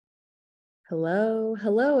Hello,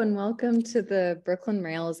 and welcome to the Brooklyn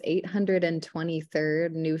Rail's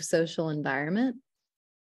 823rd New Social Environment.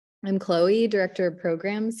 I'm Chloe, Director of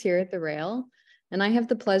Programs here at the Rail, and I have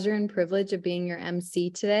the pleasure and privilege of being your MC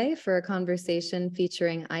today for a conversation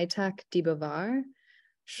featuring Aytak Dibavar,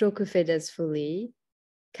 Shokoofeh Dezfuli,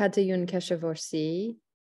 Katayoun Keshavarzi,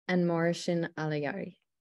 and Morehshin Allahyari.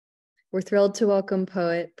 We're thrilled to welcome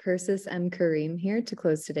poet Persis M. Karim here to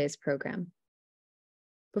close today's program.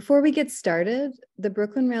 Before we get started, the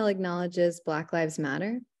Brooklyn Rail acknowledges Black Lives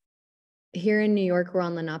Matter. Here in New York, we're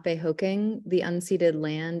on Lenape-Hoking, the unceded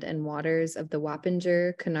land and waters of the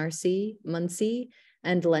Wappinger, Canarsie, Munsee,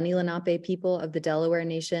 and Lenni Lenape people of the Delaware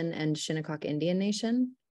Nation and Shinnecock Indian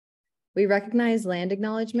Nation. We recognize land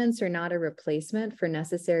acknowledgements are not a replacement for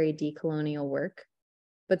necessary decolonial work,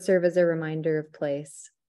 but serve as a reminder of place,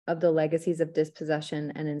 of the legacies of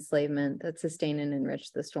dispossession and enslavement that sustain and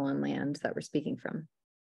enrich the stolen land that we're speaking from.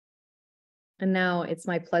 And now it's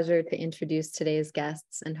my pleasure to introduce today's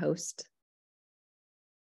guests and host.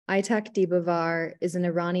 Aytak Dibavar is an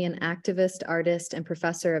Iranian activist, artist, and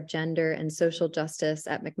professor of gender and social justice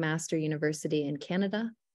at McMaster University in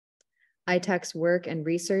Canada. Aytak's work and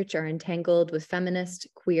research are entangled with feminist,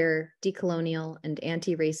 queer, decolonial, and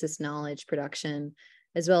anti-racist knowledge production,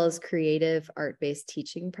 as well as creative art-based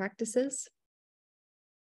teaching practices.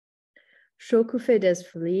 Shokoofeh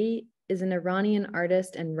Dezfuli is an Iranian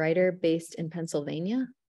artist and writer based in Pennsylvania.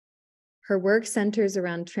 Her work centers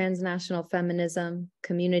around transnational feminism,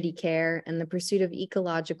 community care, and the pursuit of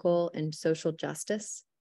ecological and social justice.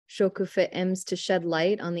 Shokoofeh aims to shed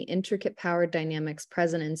light on the intricate power dynamics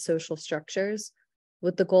present in social structures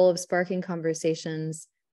with the goal of sparking conversations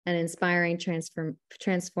and inspiring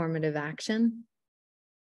transformative action.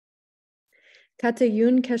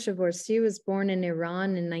 Katayoun Keshavarzi was born in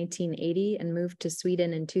Iran in 1980 and moved to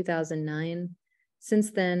Sweden in 2009. Since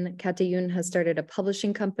then, Katayoun has started a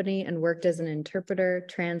publishing company and worked as an interpreter,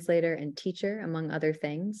 translator, and teacher, among other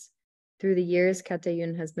things. Through the years,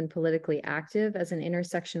 Katayoun has been politically active as an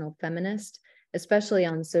intersectional feminist, especially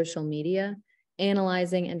on social media,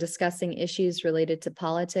 analyzing and discussing issues related to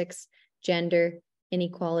politics, gender,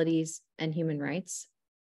 inequalities, and human rights.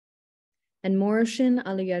 And Morehshin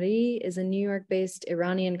Allahyari is a New York-based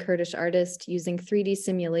Iranian Kurdish artist using 3D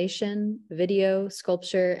simulation, video,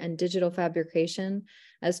 sculpture, and digital fabrication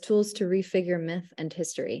as tools to refigure myth and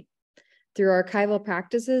history. Through archival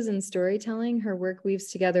practices and storytelling, her work weaves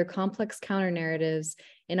together complex counter-narratives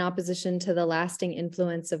in opposition to the lasting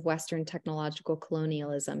influence of Western technological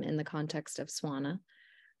colonialism in the context of Swana.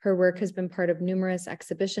 Her work has been part of numerous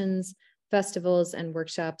exhibitions, festivals, and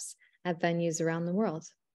workshops at venues around the world.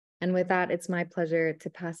 And with that, it's my pleasure to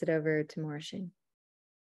pass it over to Morehshin.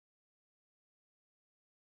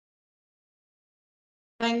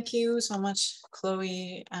 Thank you so much,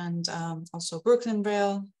 Chloe, and also Brooklyn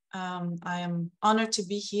Rail. I am honored to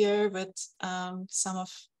be here with some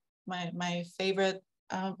of my favorite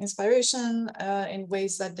inspiration in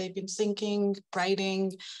ways that they've been thinking,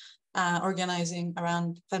 writing, organizing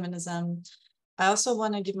around feminism. I also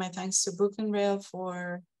want to give my thanks to Brooklyn Rail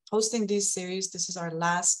for hosting this series. This is our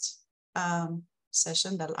last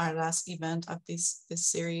session, our last event of this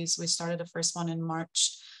series. We started the first one in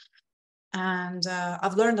March, and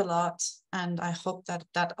I've learned a lot, and I hope that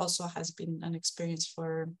that also has been an experience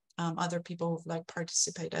for other people who've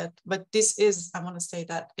participated. But this is, I want to say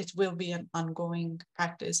that it will be an ongoing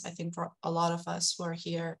practice, I think, for a lot of us who are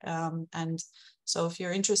here. And so if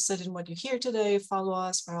you're interested in what you hear today, follow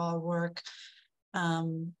us for our work.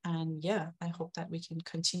 And yeah, I hope that we can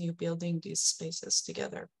continue building these spaces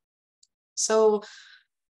together. So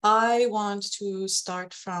I want to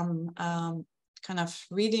start from kind of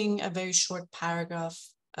reading a very short paragraph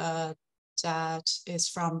that is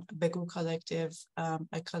from Begu Collective,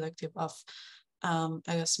 a collective of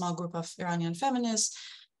a small group of Iranian feminists,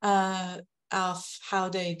 of how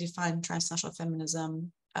they define transnational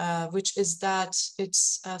feminism, which is that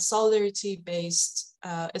it's solidarity-based,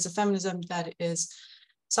 is a feminism that is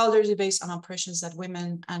solidarity based on oppressions that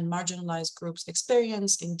women and marginalized groups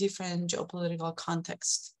experience in different geopolitical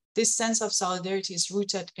contexts. This sense of solidarity is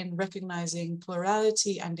rooted in recognizing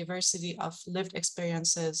plurality and diversity of lived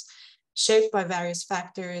experiences shaped by various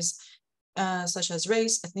factors, such as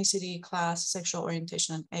race, ethnicity, class, sexual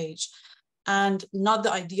orientation, and age, and not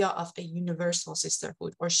the idea of a universal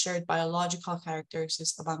sisterhood or shared biological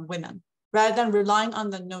characteristics among women. Rather than relying on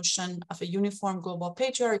the notion of a uniform global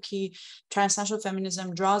patriarchy, transnational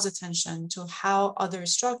feminism draws attention to how other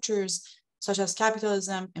structures, such as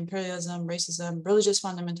capitalism, imperialism, racism, religious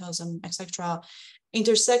fundamentalism, etc.,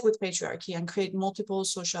 intersect with patriarchy and create multiple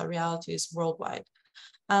social realities worldwide.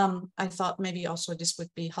 I thought maybe also this would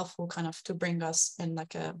be helpful kind of to bring us in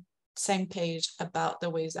like a same page about the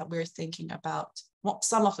ways that we're thinking about, well,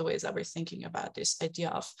 some of the ways that we're thinking about this idea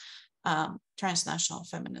of transnational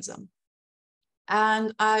feminism.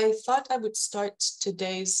 And I thought I would start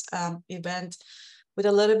today's event with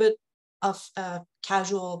a little bit of a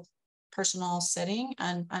casual personal setting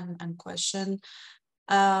and question.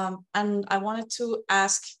 And I wanted to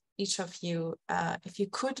ask each of you if you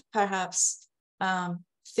could perhaps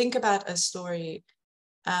think about a story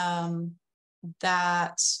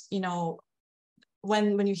that, you know,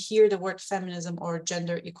 when you hear the word feminism or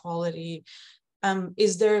gender equality,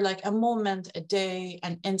 is there like a moment, a day,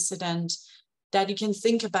 an incident that you can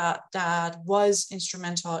think about that was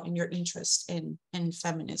instrumental in your interest in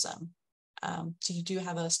feminism? So you do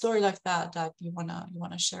have a story like that that you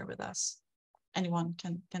wanna share with us? Anyone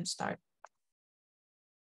can start.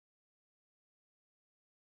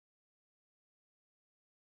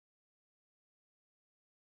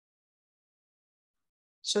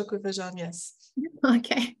 Shokoofeh, yes.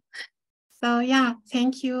 Okay. So yeah,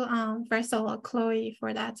 thank you. First of all, Chloe,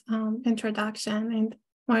 for that introduction, and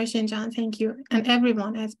Morehshin, thank you, and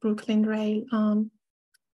everyone at Brooklyn Rail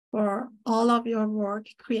for all of your work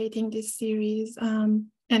creating this series.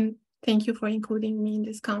 And thank you for including me in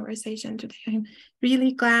this conversation today. I'm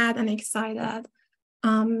really glad and excited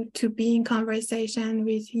to be in conversation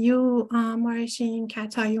with you, Morehshin,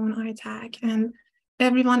 Katayoun, Aytak, and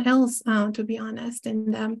everyone else, to be honest.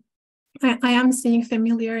 And I am seeing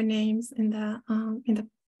familiar names in the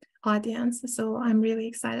audience, so I'm really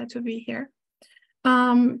excited to be here.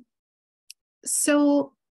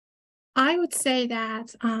 So I would say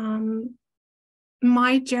that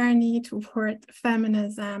my journey toward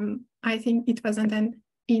feminism, I think it wasn't an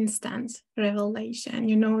instant revelation.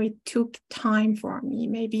 You know, it took time for me,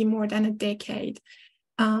 maybe more than a decade,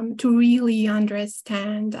 to really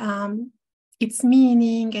understand its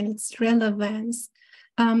meaning and its relevance.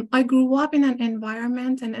 I grew up in an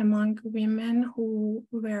environment and among women who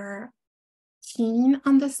were keen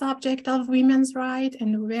on the subject of women's rights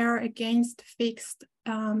and were against fixed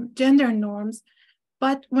gender norms.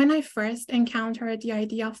 But when I first encountered the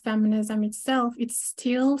idea of feminism itself, it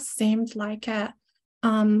still seemed like an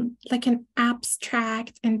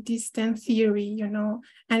abstract and distant theory, you know,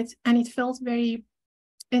 and it felt very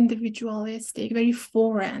individualistic, very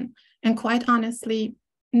foreign, and quite honestly,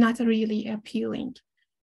 not really appealing.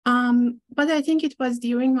 But I think it was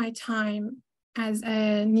during my time as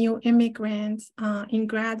a new immigrant in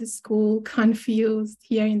grad school, confused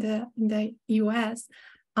here in the US,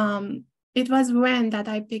 it was when that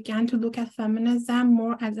I began to look at feminism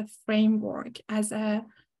more as a framework, as a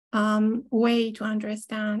way to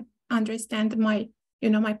understand my, you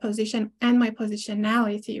know, my position and my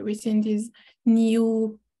positionality within these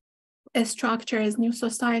new structures, new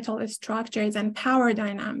societal structures and power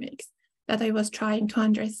dynamics that I was trying to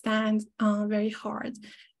understand very hard,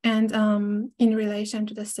 and in relation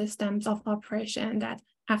to the systems of oppression that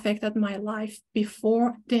affected my life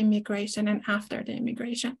before the immigration and after the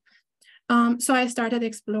immigration. So I started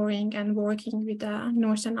exploring and working with the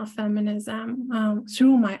notion of feminism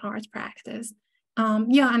through my art practice.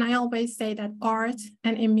 Yeah, and I always say that art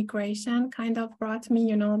and immigration kind of brought me,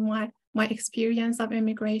 you know, my experience of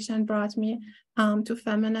immigration brought me to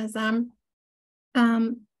feminism.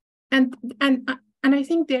 And I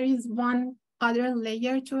think there is one other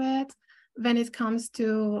layer to it when it comes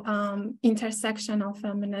to intersectional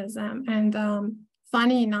feminism. And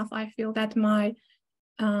funny enough, I feel that my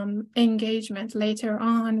engagement later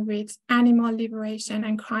on with animal liberation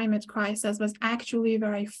and climate crisis was actually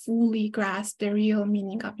where I fully grasped the real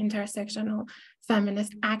meaning of intersectional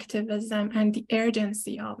feminist activism and the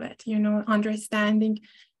urgency of it, you know, understanding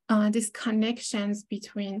these connections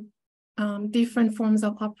between different forms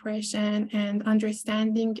of oppression and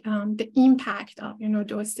understanding the impact of, you know,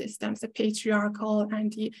 those systems, the patriarchal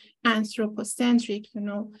and the anthropocentric, you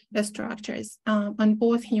know, the structures on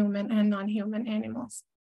both human and non-human animals.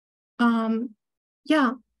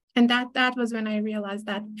 Yeah, and that was when I realized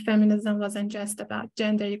that feminism wasn't just about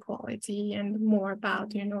gender equality and more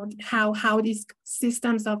about, you know, how these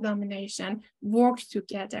systems of domination work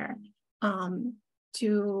together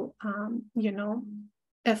to, you know,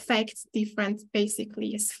 affect different,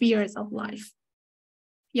 basically, spheres of life.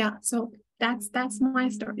 Yeah, so that's my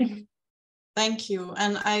story. Thank you.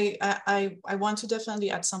 And I want to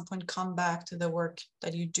definitely at some point come back to the work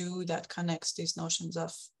that you do that connects these notions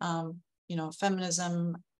of, you know,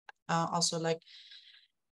 feminism, also like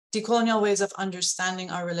decolonial ways of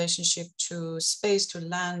understanding our relationship to space, to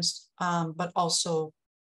land, but also,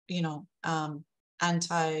 you know,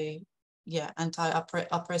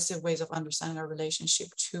 anti-oppressive ways of understanding our relationship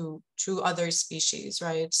to other species,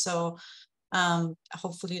 right? So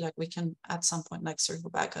hopefully like we can at some point like circle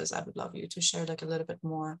back, because I would love you to share like a little bit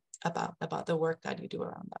more about the work that you do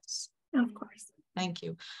around us. Of course. Thank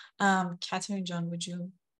you. Catherine, John, would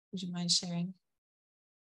you mind sharing?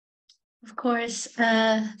 Of course.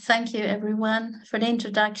 Thank you everyone for the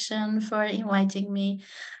introduction, for inviting me.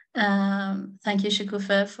 Thank you,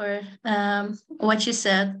 Shokoofeh, for what you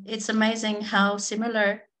said. It's amazing how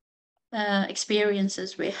similar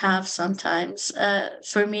experiences we have sometimes.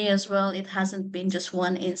 For me as well, it hasn't been just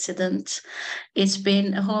one incident. It's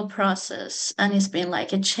been a whole process, and it's been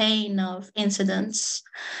like a chain of incidents.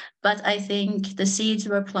 But I think the seeds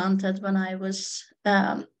were planted when I was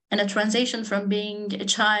in a transition from being a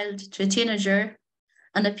child to a teenager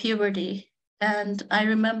and a puberty. And I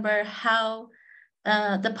remember how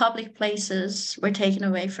the public places were taken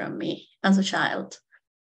away from me as a child,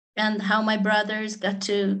 and how my brothers got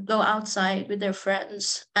to go outside with their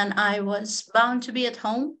friends, and I was bound to be at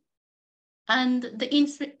home. And the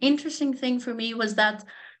interesting thing for me was that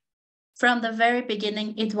from the very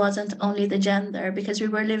beginning, it wasn't only the gender, because we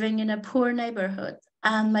were living in a poor neighborhood,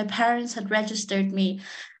 and my parents had registered me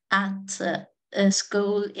at a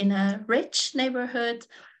school in a rich neighborhood.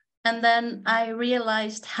 And then I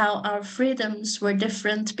realized how our freedoms were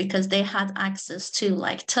different, because they had access to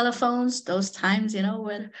like telephones, those times, you know,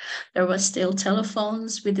 when there was still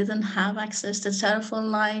telephones. We didn't have access to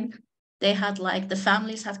telephone line. They had like, the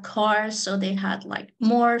families had cars, so they had like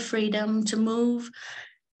more freedom to move.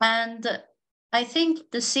 And I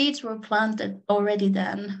think the seeds were planted already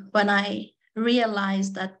then, when I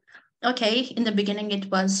realized that, okay, in the beginning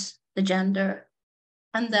it was the gender.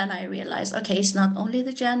 And then I realized, okay, it's not only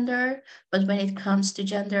the gender, but when it comes to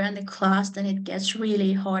gender and the class, then it gets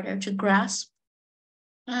really harder to grasp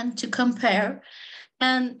and to compare.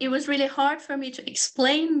 And it was really hard for me to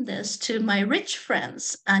explain this to my rich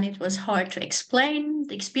friends. And it was hard to explain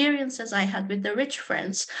the experiences I had with the rich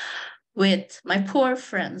friends with my poor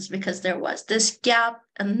friends, because there was this gap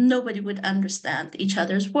and nobody would understand each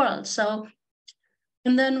other's world. So,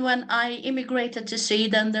 and then when I immigrated to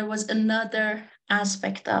Sweden, there was another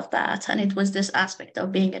aspect of that, and it was this aspect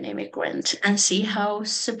of being an immigrant, and see how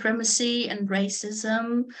supremacy and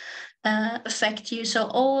racism affect you. So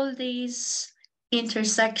all these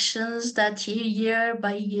intersections that you year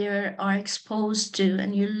by year are exposed to,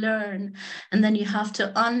 and you learn, and then you have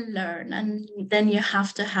to unlearn, and then you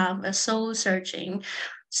have to have a soul searching.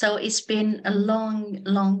 So it's been a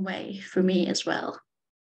long way for me as well.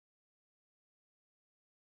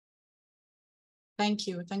 Thank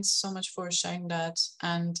you. Thanks so much for sharing that.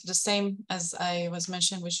 And the same as I was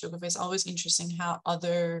mentioning with Shokoofeh, it's always interesting how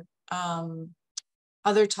other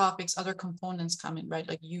topics, other components come in, right?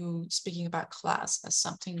 Like you speaking about class as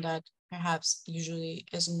something that perhaps usually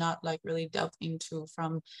is not like really delved into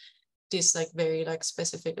from this like very like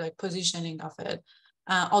specific like positioning of it.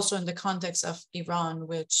 Also in the context of Iran,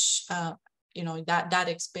 which you know, that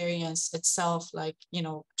experience itself, like, you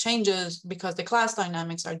know, changes because the class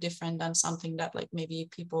dynamics are different than something that like maybe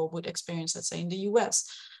people would experience, let's say, in the US.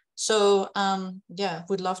 So yeah,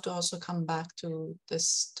 would love to also come back to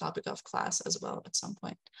this topic of class as well at some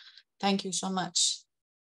point. Thank you so much.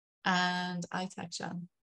 And Aytak Can.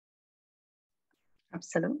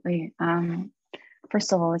 Absolutely.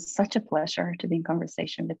 First of all, it's such a pleasure to be in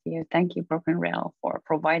conversation with you. Thank you, Broken Rail, for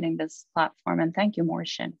providing this platform. And thank you,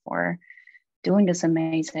 Morehshin, for doing this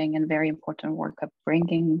amazing and very important work of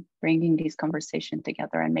bringing these conversations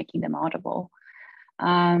together and making them audible.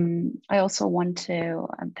 I also want to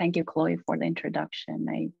thank you, Chloe, for the introduction.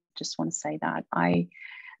 I just want to say that I,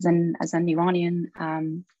 as an Iranian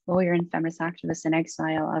lawyer and feminist activist in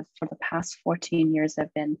exile, for the past 14 years,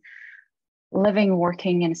 I've been living,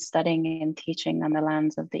 working, and studying and teaching on the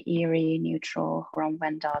lands of the Erie, Neutral,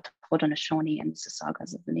 Huron-Wendat, Haudenosaunee, and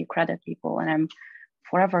Mississaugas of the New Credit people. And I'm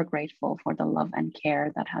forever grateful for the love and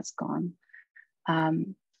care that has gone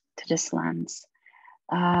to this lands.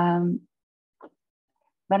 When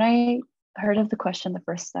I heard of the question the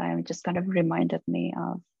first time, it just kind of reminded me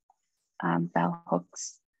of Bell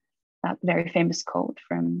Hooks, that very famous quote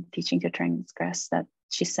from Teaching to Transgress, that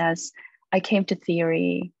she says, I came to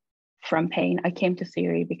theory from pain. I came to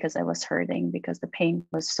theory because I was hurting, because the pain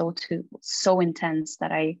was so intense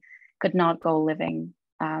that I could not go living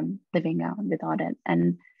out without it.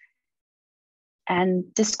 And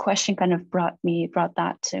this question kind of brought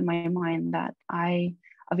that to my mind, that I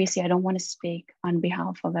don't want to speak on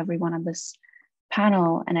behalf of everyone on this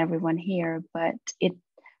panel and everyone here, but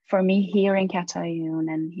for me, hearing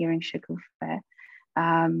Katayoun and hearing Shokoofeh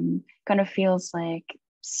kind of feels like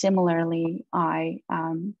similarly I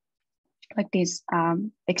like these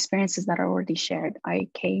experiences that are already shared, I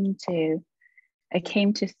came to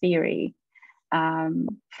theory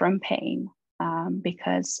from pain,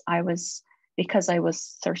 because I was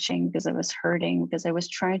searching, because I was hurting, because I was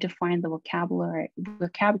trying to find the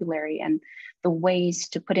vocabulary and the ways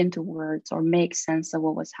to put into words or make sense of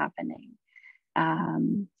what was happening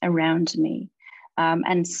around me.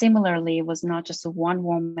 And similarly, it was not just a one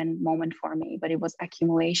moment for me, but it was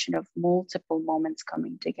accumulation of multiple moments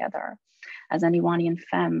coming together. As an Iranian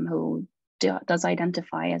femme who does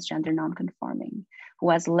identify as gender nonconforming, who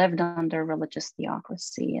has lived under religious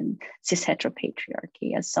theocracy and cis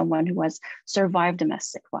heteropatriarchy, as someone who has survived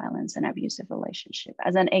domestic violence and abusive relationship,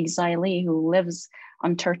 as an exilee who lives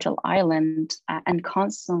on Turtle Island and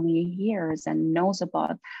constantly hears and knows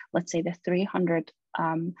about, let's say, the 300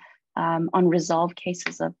 unresolved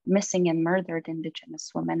cases of missing and murdered Indigenous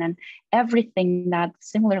women, and everything that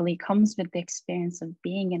similarly comes with the experience of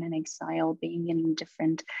being in an exile, being in a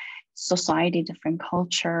different society, different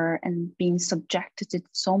culture, and being subjected to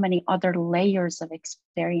so many other layers of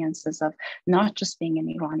experiences of not just being an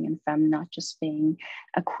Iranian femme, not just being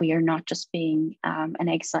a queer, not just being an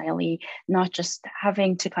exilee, not just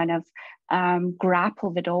having to kind of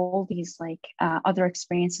grapple with all these other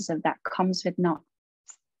experiences of that comes with not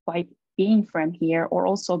by being from here, or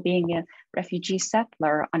also being a refugee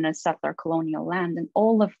settler on a settler colonial land. And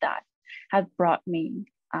all of that had brought me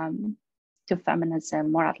to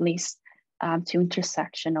feminism, or at least to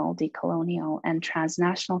intersectional, decolonial, and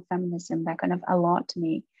transnational feminism that kind of allowed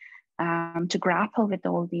me to grapple with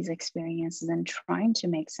all these experiences and trying to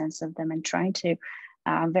make sense of them, and trying to,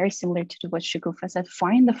 very similar to what Shokoofeh said,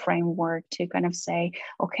 find the framework to kind of say,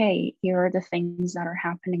 okay, here are the things that are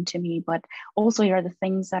happening to me, but also here are the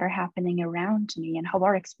things that are happening around me, and how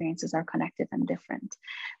our experiences are connected and different.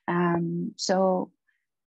 So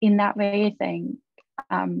in that way, I think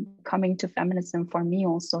coming to feminism for me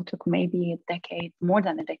also took maybe a decade, more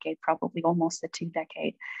than a decade, probably almost a 2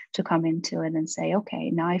 decade, to come into it and say, okay,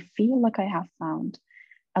 now I feel like I have found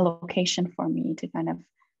a location for me to kind of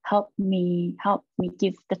help me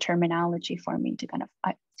give the terminology for me to kind of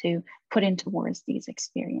to put into words these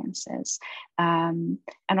experiences, and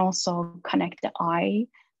also connect the I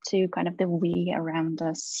to kind of the we around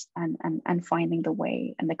us, and finding the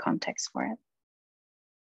way and the context for it.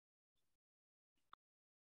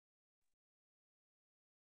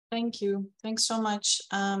 Thank you. Thanks so much.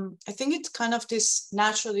 I think it's kind of this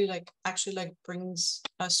naturally brings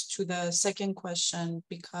us to the second question,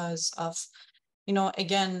 because of,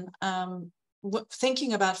 again,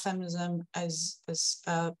 thinking about feminism as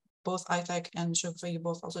both Aytak and Shokoofeh, you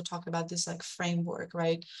both also talked about this framework,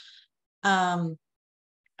 right? And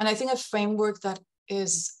I think a framework that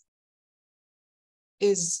has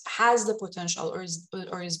the potential,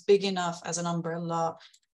 or is big enough as an umbrella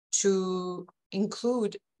to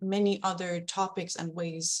include many other topics and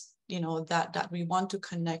ways, that we want to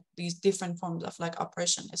connect these different forms of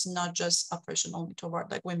oppression. It's not just oppression only toward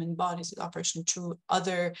women bodies, it's oppression to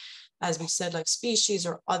other, as we said, species,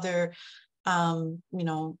 or other,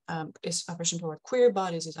 it's oppression toward queer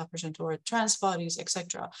bodies, it's oppression toward trans bodies,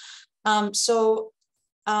 etc. So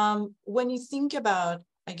when you think about,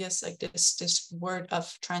 I guess, this word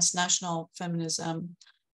of transnational feminism,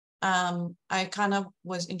 I kind of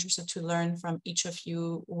was interested to learn from each of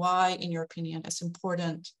you why, in your opinion, it's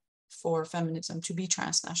important for feminism to be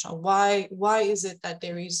transnational. Why is it that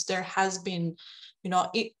there has been,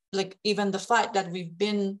 even the fight that we've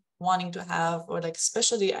been wanting to have, or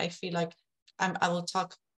especially I feel like I will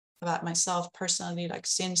talk about myself personally,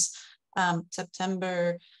 since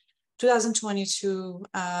September 2022,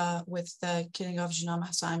 with the killing of Jina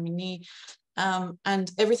Mahsa Amini,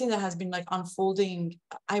 and everything that has been unfolding.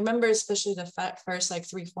 I remember especially the first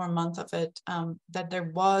 3-4 months of it, that there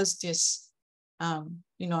was this,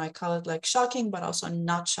 I call it shocking, but also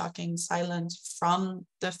not shocking silence from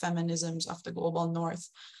the feminisms of the global north,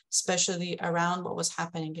 especially around what was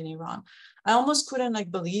happening in Iran. I almost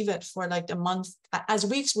couldn't believe it for a month. As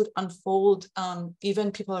weeks would unfold,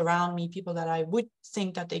 even people around me, people that I would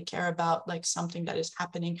think that they care about something that is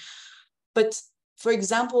happening. But for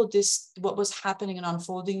example, what was happening and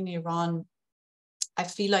unfolding in Iran, I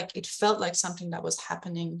feel like it felt like something that was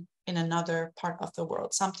happening in another part of the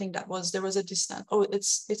world, something that there was a distance. Oh,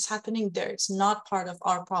 it's happening there. It's not part of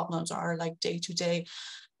our problems or our day-to-day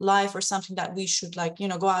life, or something that we should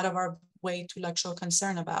go out of our way to show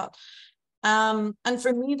concern about. And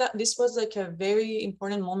for me, that this was a very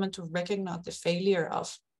important moment to recognize the failure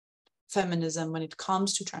of feminism when it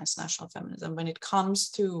comes to transnational feminism, when it comes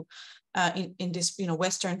to in this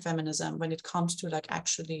Western feminism, when it comes to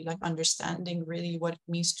actually understanding really what it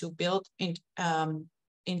means to build in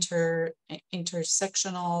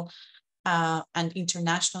intersectional and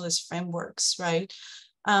internationalist frameworks, right?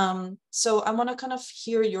 So I want to kind of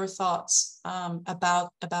hear your thoughts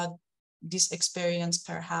about this experience,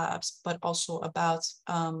 perhaps, but also about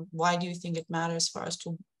why do you think it matters for us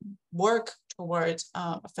to work towards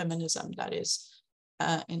a feminism that is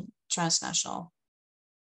transnational?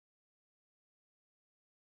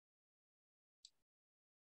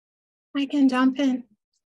 I can jump in,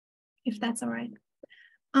 if that's all right.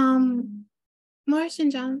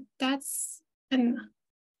 Morehshin John, that's an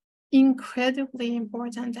incredibly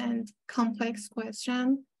important and complex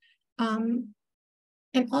question, and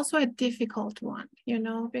also a difficult one, you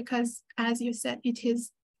know, because as you said, it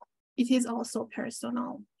is also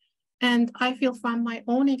personal. And I feel from my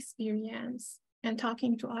own experience and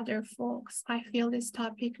talking to other folks, I feel this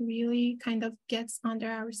topic really kind of gets under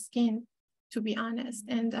our skin, to be honest.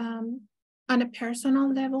 And on a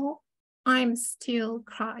personal level, I'm still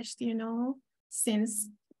crushed, you know, since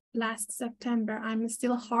last September. I'm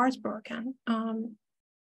still heartbroken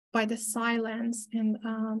by the silence and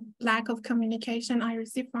lack of communication I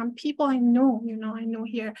receive from people I know, you know, I know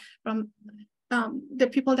here from the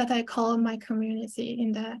people that I call my community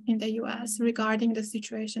in the US regarding the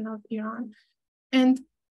situation of Iran. And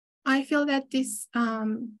I feel that this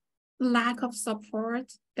lack of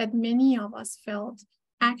support that many of us felt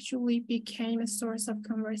actually became a source of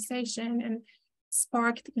conversation and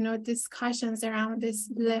sparked, you know, discussions around this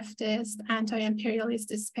leftist, anti-imperialist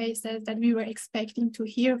spaces that we were expecting to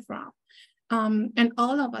hear from. And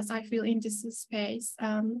all of us, I feel, in this space,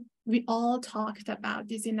 we all talked about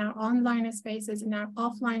this in our online spaces, in our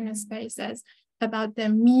offline spaces, about the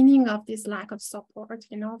meaning of this lack of support,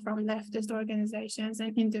 you know, from leftist organizations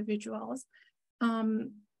and individuals.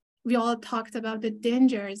 We all talked about the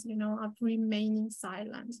dangers, you know, of remaining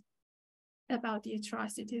silent about the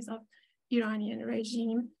atrocities of Iranian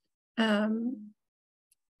regime. And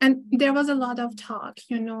there was a lot of talk,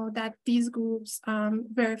 you know, that these groups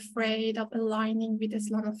were afraid of aligning with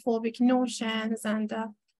Islamophobic notions. And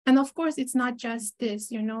of course, it's not just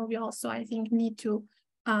this, you know, we also, I think, need to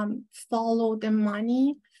follow the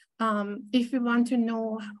money if we want to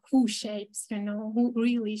know who shapes, you know, who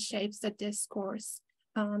really shapes the discourse.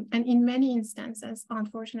 And in many instances,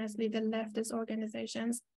 unfortunately, the leftist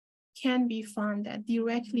organizations can be funded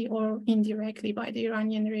directly or indirectly by the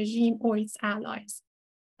Iranian regime or its allies.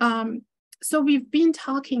 So we've been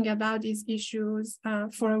talking about these issues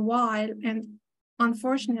for a while, and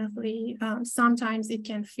unfortunately, sometimes it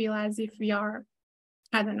can feel as if we are,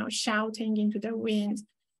 I don't know, shouting into the wind.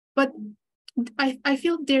 But I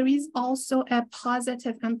feel there is also a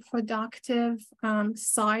positive and productive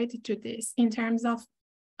side to this in terms of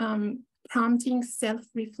prompting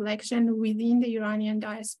self-reflection within the Iranian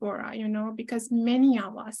diaspora, you know, because many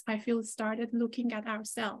of us, I feel, started looking at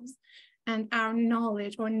ourselves and our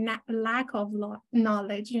knowledge or lack of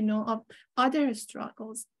knowledge, you know, of other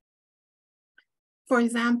struggles. For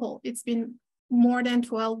example, it's been more than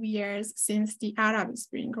 12 years since the Arab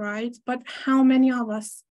Spring, right? But how many of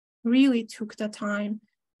us really took the time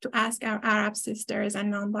to ask our Arab sisters and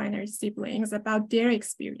non-binary siblings about their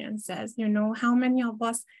experiences? You know, how many of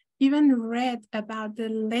us even read about the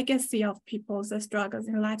legacy of people's struggles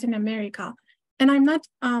in Latin America? And I'm not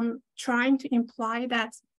trying to imply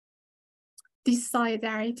that this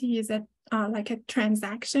solidarity is like a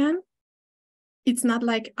transaction. It's not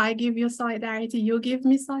like I give you solidarity, you give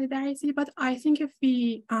me solidarity. But I think if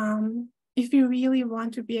we really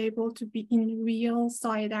want to be able to be in real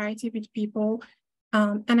solidarity with people,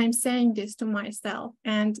 and I'm saying this to myself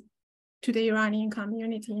and to the Iranian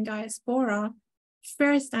community in diaspora,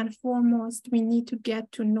 first and foremost, we need to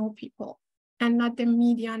get to know people and not the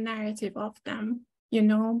media narrative of them, you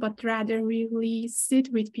know, but rather really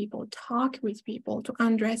sit with people, talk with people to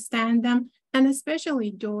understand them, and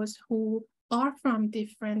especially those who are from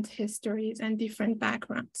different histories and different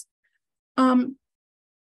backgrounds.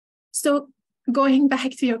 So going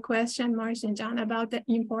back to your question, Morehshin John, about the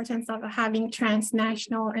importance of having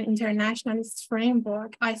transnational and internationalist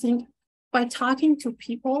framework, I think by talking to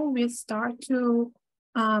people, we start to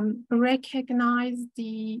recognize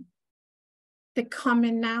the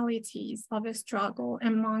commonalities of a struggle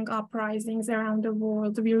among uprisings around the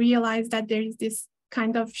world. We realize that there is this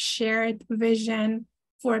kind of shared vision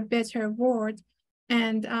for a better world.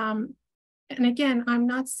 And again, I'm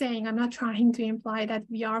not trying to imply that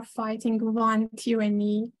we are fighting one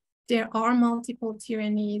tyranny. There are multiple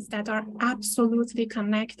tyrannies that are absolutely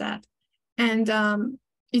connected. And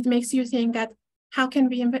it makes you think that how can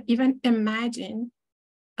we even imagine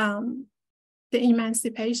the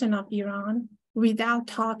emancipation of Iran without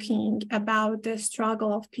talking about the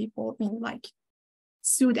struggle of people in like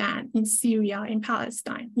Sudan, in Syria, in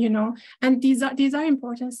Palestine, you know, and these are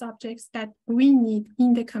important subjects that we need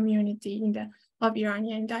in the community of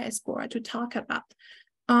Iranian diaspora to talk about.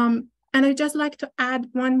 And I'd just like to add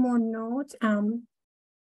one more note. I'm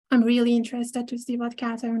really interested to see what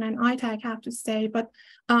Katayoun and Aytak have to say, but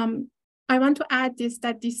I want to add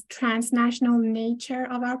that this transnational nature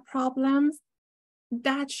of our problems,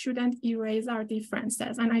 that shouldn't erase our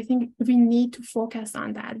differences. And I think we need to focus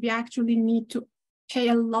on that. We actually need to pay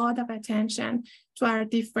a lot of attention to our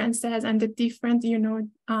differences and the different, you know,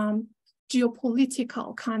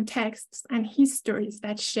 geopolitical contexts and histories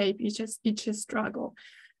that shape each struggle.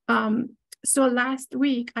 So last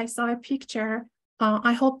week I saw a picture.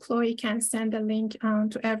 I hope Chloe can send a link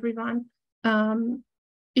to everyone.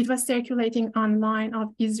 It was circulating online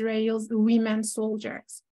of Israel's women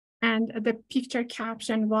soldiers. And the picture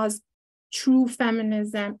caption was "True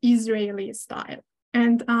Feminism, Israeli Style."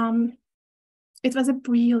 And it was a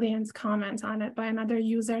brilliant comment on it by another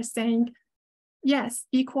user saying, yes,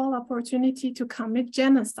 equal opportunity to commit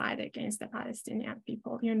genocide against the Palestinian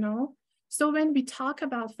people, you know? So when we talk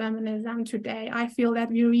about feminism today, I feel that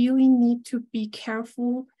we really need to be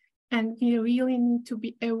careful and we really need to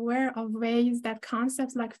be aware of ways that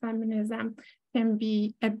concepts like feminism can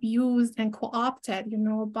be abused and co-opted, you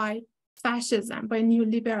know, by fascism, by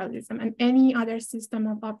neoliberalism, and any other system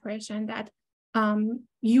of oppression that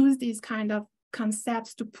use these kind of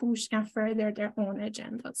concepts to push and further their own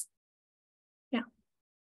agendas. Yeah.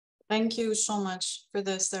 Thank you so much for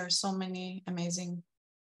this. There are so many amazing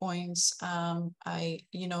points.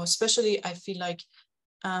 Especially I feel like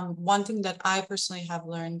one thing that I personally have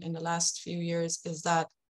learned in the last few years is that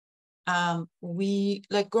we,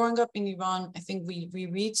 like growing up in Iran, I think we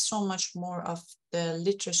read so much more of the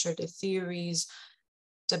literature, the theories,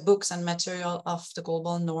 the books and material of the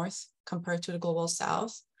global north compared to the global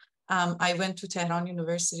south. I went to Tehran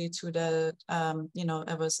University to the, I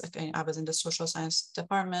was in the social science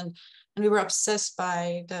department, and we were obsessed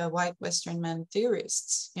by the white Western men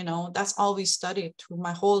theorists. You know, that's all we studied through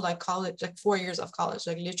my whole college, 4 years of college,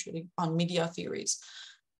 literally on media theories.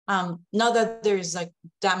 Not that there is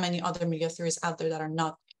that many other media theories out there that are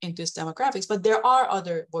not into this demographics, but there are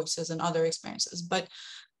other voices and other experiences. But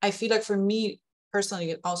I feel like for me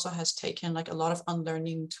personally, it also has taken a lot of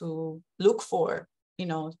unlearning to look for,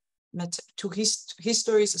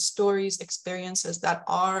 histories, stories, experiences that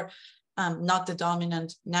are not the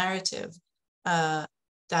dominant narrative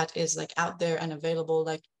that is out there and available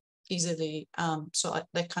easily. So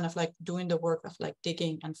doing the work of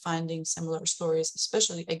digging and finding similar stories,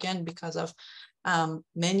 especially again because of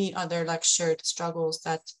many other shared struggles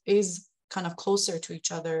that is kind of closer to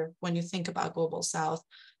each other when you think about global south.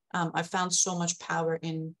 I found so much power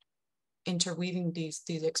in interweaving these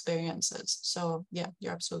experiences. So yeah,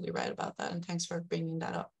 you're absolutely right about that, and thanks for bringing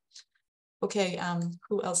that up. Okay,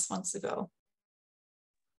 who else wants to go?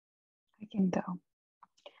 I can go.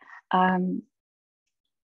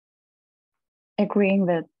 Agreeing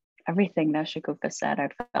with everything that Shokoofeh said, I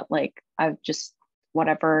felt like I've just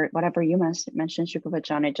whatever you mentioned, Shokoofeh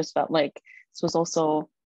John, I just felt like this was also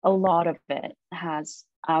a lot of it has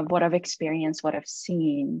what I've experienced, what I've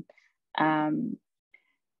seen.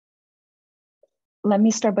 Let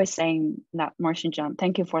me start by saying that, Morehshin John,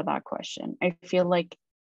 thank you for that question. I feel like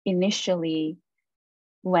initially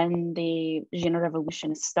when the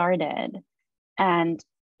revolution started, and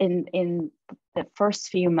in the first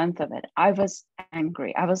few months of it, I was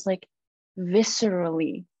angry. I was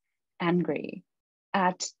viscerally angry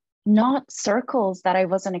at not circles that I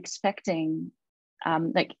wasn't expecting,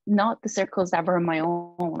 not the circles that were my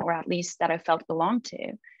own, or at least that I felt belonged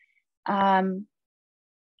to.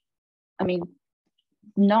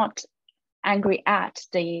 Not angry at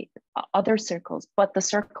the other circles, but the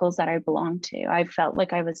circles that I belong to. I felt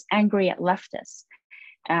like I was angry at leftists,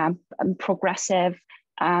 progressive,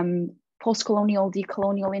 post-colonial,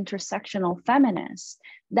 decolonial, intersectional feminists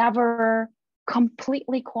that were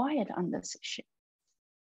completely quiet on this issue.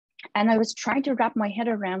 And I was trying to wrap my head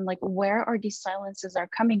around where are these silences are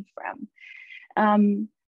coming from.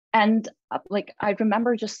 And I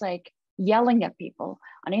remember just yelling at people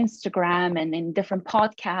on Instagram and in different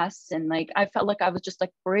podcasts, and I felt like I was just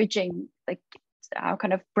bridging,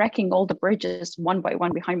 kind of breaking all the bridges one by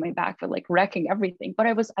one behind my back, but wrecking everything. But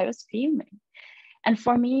I was fuming, and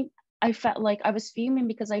for me, I felt like I was fuming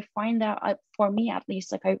because I find out, for me at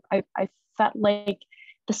least, I felt like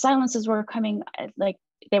the silences were coming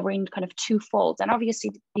they were in kind of two folds, and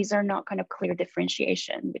obviously these are not kind of clear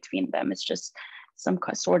differentiation between them. It's just some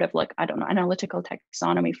sort of I don't know, analytical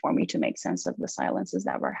taxonomy for me to make sense of the silences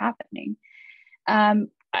that were happening.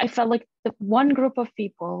 I felt like the one group of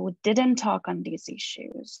people who didn't talk on these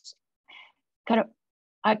issues,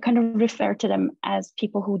 I kind of refer to them as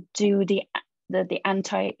people who do the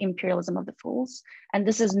anti-imperialism of the fools. And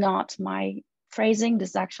this is not my phrasing.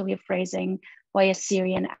 This is actually a phrasing by a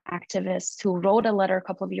Syrian activist who wrote a letter a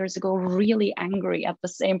couple of years ago, really angry at the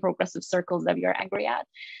same progressive circles that we are angry at,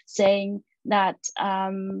 saying that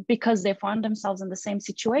because they found themselves in the same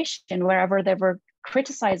situation, wherever they were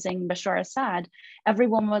criticizing Bashar Assad,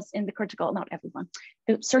 everyone was in the critical, not everyone,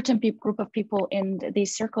 a certain group of people in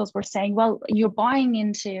these circles were saying, well, you're buying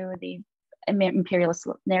into the imperialist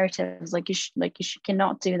narratives, like you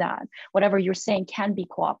cannot do that. Whatever you're saying can be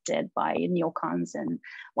co-opted by neocons and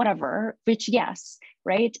whatever, which yes,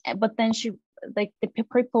 right? But then like the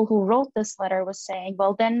people who wrote this letter was saying,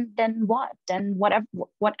 well, then what? Then what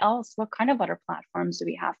else? What kind of other platforms do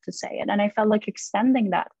we have to say it? And I felt like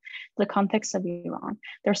extending that to the context of Iran.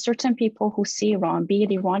 There are certain people who see Iran, be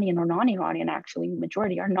it Iranian or non-Iranian, actually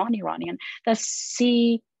majority are non-Iranian, that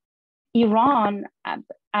see Iran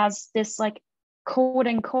as this like quote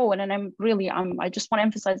unquote, and I just want to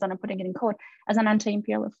emphasize that I'm putting it in quote, as an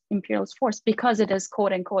anti-imperialist force, because it is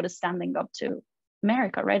quote unquote is standing up to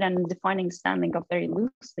America, right? And defining standing up very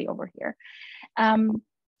loosely over here. And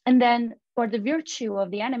then for the virtue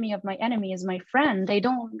of the enemy of my enemy is my friend, they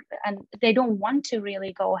don't want to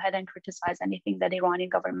really go ahead and criticize anything that the Iranian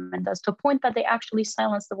government does, to a point that they actually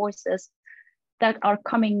silence the voices that are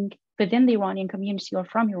coming within the Iranian community or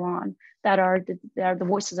from Iran that are the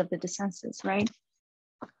voices of the dissensus, right?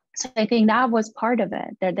 So I think that was part of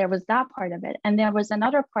it, that there was that part of it. And there was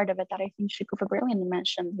another part of it that I think Shokoofeh brilliantly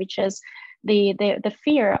mentioned, which is the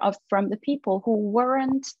fear from the people who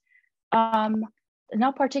weren't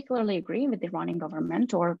not particularly agreeing with the Iranian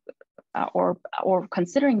government or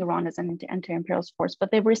considering Iran as an anti-imperialist force, but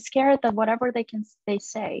they were scared that whatever they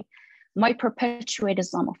say might perpetuate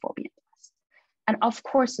Islamophobia. And of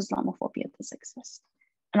course, Islamophobia does exist.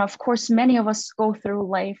 And of course, many of us go through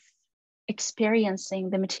life experiencing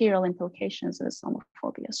the material implications of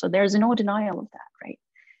Islamophobia. So there's no denial of that, right?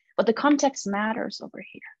 But the context matters over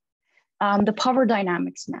here. The power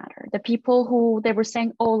dynamics matter. The people who they were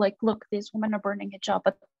saying, oh, like, look, these women are burning hijab,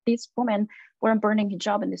 but these women weren't burning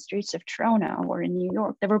hijab in the streets of Toronto or in New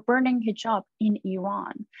York. They were burning hijab in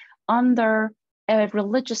Iran under a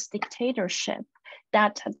religious dictatorship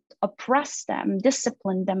that had oppressed them,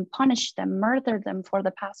 disciplined them, punished them, murdered them for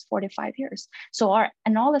the past 45 years. So our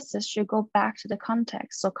analysis should go back to the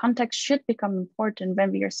context. So context should become important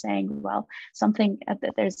when we are saying, well, something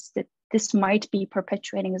this might be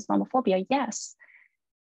perpetuating Islamophobia. Yes,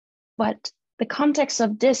 but the context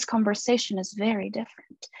of this conversation is very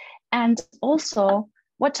different. And also,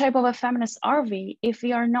 what type of a feminist are we if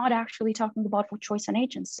we are not actually talking about choice and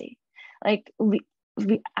agency? Like we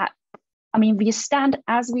stand,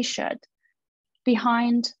 as we should,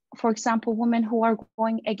 behind, for example, women who are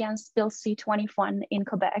going against Bill C-21 in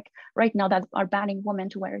Quebec right now that are banning women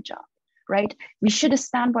to wear a hijab, right? We should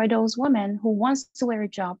stand by those women who wants to wear a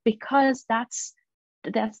hijab because that's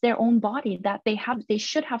their own body, that they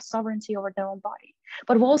should have sovereignty over their own body.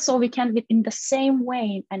 But also we can, in the same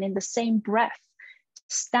way and in the same breath,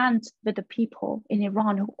 stand with the people in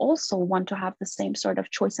Iran who also want to have the same sort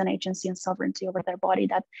of choice and agency and sovereignty over their body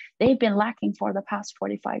that they've been lacking for the past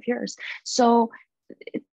 45 years. So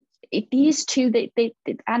these two,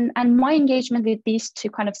 and my engagement with these two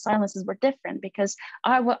kind of silences were different, because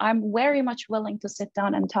I'm very much willing to sit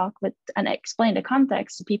down and talk with and explain the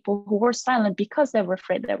context to people who were silent because they were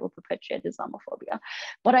afraid they will perpetuate Islamophobia.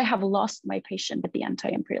 But I have lost my patience with the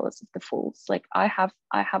anti-imperialists of the fools. Like I have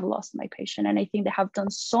lost my patience, and I think they have done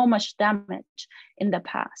so much damage in the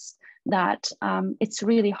past that it's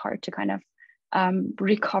really hard to kind of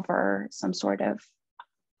recover some sort of,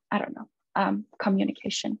 I don't know,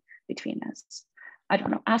 communication between us. I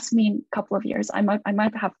don't know, ask me in a couple of years, I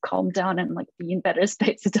might have calmed down and like be in better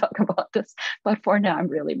space to talk about this, but for now I'm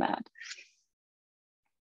really mad.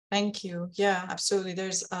 Thank you. Yeah, absolutely.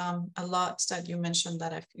 There's a lot that you mentioned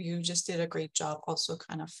that you just did a great job also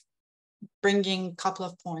kind of bringing a couple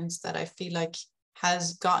of points that I feel like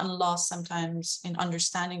has gotten lost sometimes in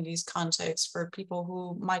understanding these contexts for people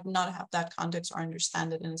who might not have that context or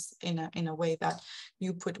understand it in a way that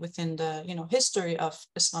you put within the history of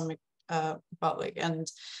Islamic Republic,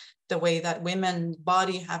 and the way that women's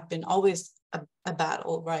body have been always a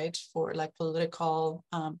battle, right, for like political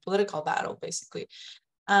battle basically.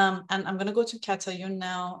 And I'm going to go to Katayoun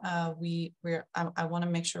now. I want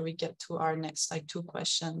to make sure we get to our next like 2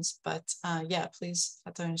 questions, but yeah, please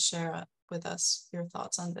Katayoun, share with us your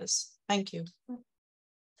thoughts on this. Thank you.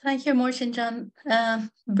 Thank you, Morehshin.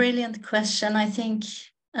 Brilliant question. I think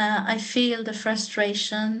I feel the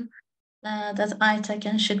frustration that Aytak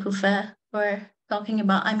and Shokoofeh were talking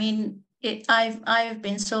about. I mean, I've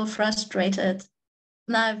been so frustrated,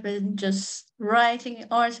 and I've been just writing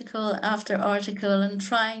article after article and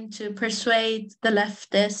trying to persuade the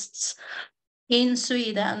leftists in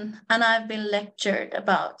Sweden, and I've been lectured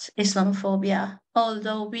about Islamophobia,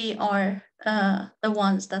 although we are the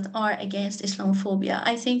ones that are against Islamophobia.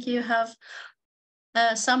 I think you have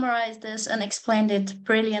summarized this and explained it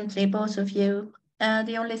brilliantly, both of you.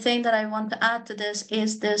 The only thing that I want to add to this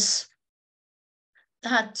is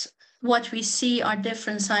that what we see are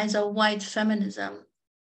different sides of white feminism.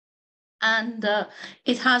 And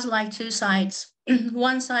it has like two sides.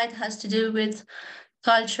 One side has to do with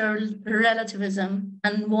cultural relativism,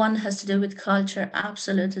 and one has to do with culture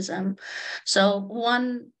absolutism. So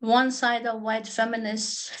one side of white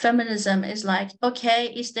feminism is like, okay,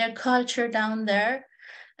 is there culture down there?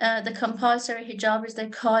 The compulsory hijab is their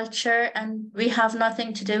culture, and we have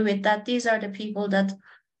nothing to do with that. These are the people that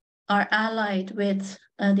are allied with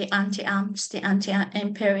the anti-amps, the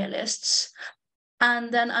anti-imperialists.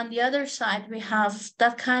 And then on the other side, we have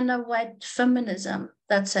that kind of white feminism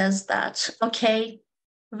that says that, okay,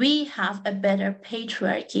 we have a better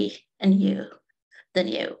patriarchy than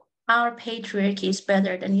you. Our patriarchy is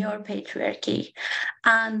better than your patriarchy.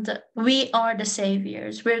 And we are the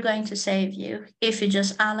saviors. We're going to save you if you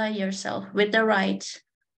just ally yourself with the right,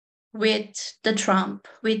 with the Trump,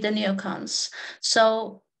 with the neocons.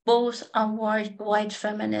 So both are white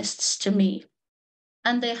feminists to me.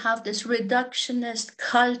 And they have this reductionist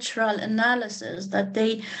cultural analysis that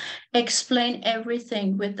they explain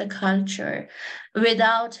everything with the culture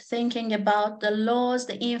without thinking about the laws,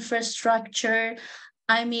 the infrastructure.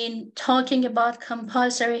 I mean, talking about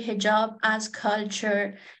compulsory hijab as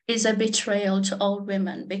culture is a betrayal to all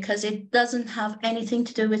women because it doesn't have anything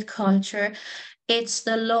to do with culture. It's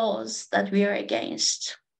the laws that we are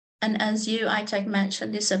against. And as you, Aytak,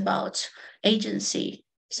 mentioned, it's about agency.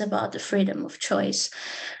 It's about the freedom of choice.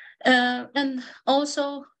 And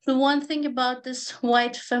also, the one thing about this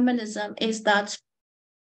white feminism is that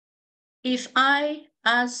if I,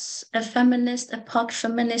 as a feminist, a POC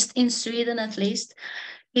feminist in Sweden at least,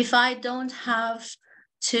 if I don't have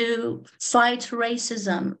to fight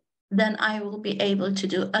racism, then I will be able to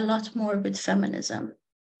do a lot more with feminism.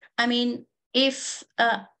 I mean, if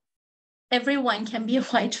everyone can be a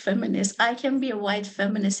white feminist, I can be a white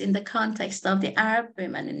feminist in the context of the Arab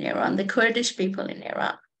women in Iran, the Kurdish people in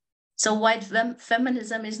Iran. So white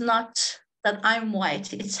feminism is not that I'm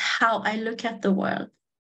white, it's how I look at the world.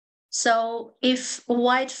 So if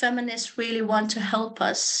white feminists really want to help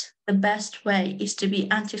us, the best way is to be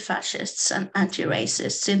anti-fascists and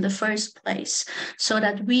anti-racists in the first place, so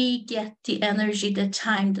that we get the energy, the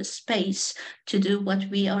time, the space to do what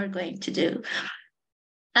we are going to do.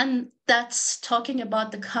 And that's talking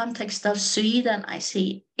about the context of Sweden, I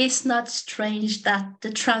see. It's not strange that the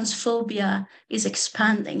transphobia is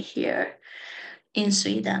expanding here in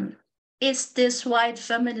Sweden. It's this white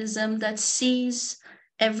feminism that sees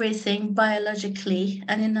everything biologically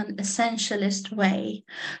and in an essentialist way.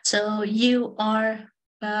 So you are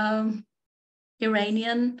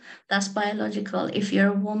Iranian, that's biological. If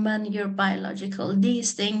you're a woman, you're biological.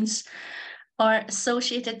 These things are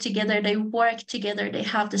associated together, they work together, they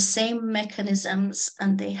have the same mechanisms,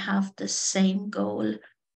 and they have the same goal.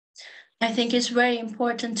 I think it's very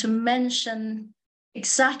important to mention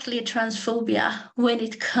exactly transphobia when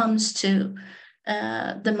it comes to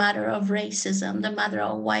the matter of racism, the matter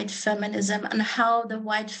of white feminism, and how the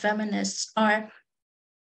white feminists are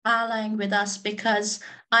allying with us, because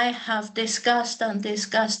I have discussed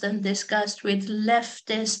with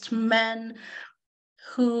leftist men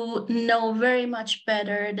who know very much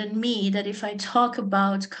better than me that if I talk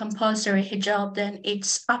about compulsory hijab, then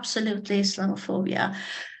it's absolutely Islamophobia.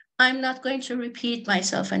 I'm not going to repeat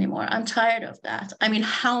myself anymore. I'm tired of that. I mean,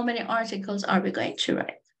 how many articles are we going to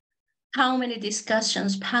write? How many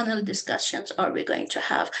discussions, panel discussions are we going to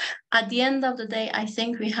have? At the end of the day, I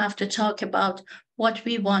think we have to talk about what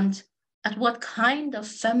we want and what kind of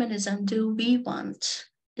feminism do we want,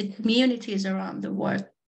 the communities around the world.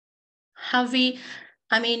 Have we,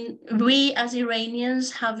 I mean, we as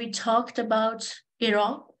Iranians, have we talked about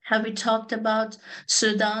Iraq? Have we talked about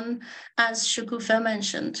Sudan? As Shokoofeh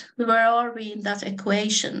mentioned, where are we in that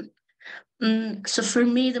equation? So for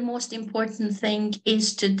me, the most important thing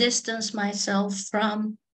is to distance myself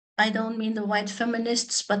from, I don't mean the white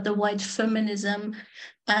feminists, but the white feminism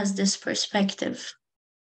as this perspective.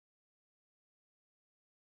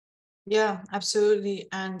 Yeah, absolutely.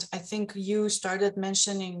 And I think you started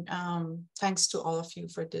mentioning, thanks to all of you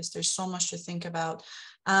for this, there's so much to think about.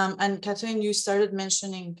 And Katayoun, you started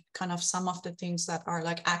mentioning kind of some of the things that are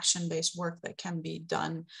like action-based work that can be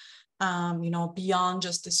done, beyond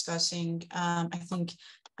just discussing. I think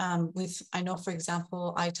I know, for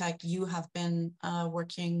example, Aytak, you have been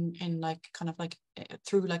working in like kind of like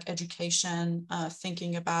through like education,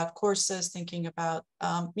 thinking about courses, thinking about,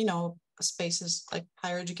 spaces like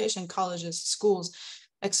higher education, colleges, schools,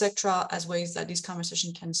 etc., as ways that this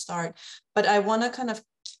conversation can start. But I want to kind of,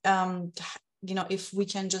 if we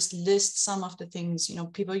can just list some of the things,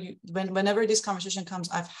 people, whenever this conversation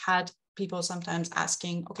comes, I've had people sometimes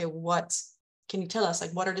asking, okay, what can you tell us?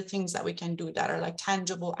 Like, what are the things that we can do that are like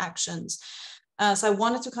tangible actions? So I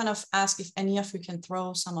wanted to kind of ask if any of you can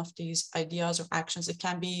throw some of these ideas or actions. It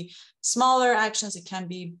can be smaller actions, it can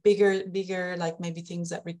be bigger, like maybe things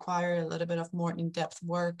that require a little bit of more in-depth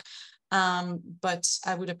work. But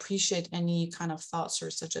I would appreciate any kind of thoughts or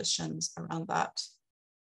suggestions around that.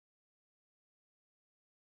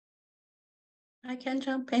 I can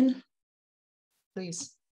jump in.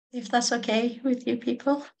 Please. If that's okay with you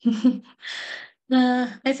people.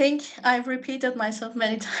 I think I've repeated myself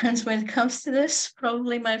many times when it comes to this.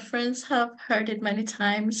 Probably my friends have heard it many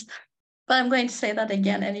times, but I'm going to say that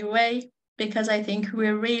again anyway, because I think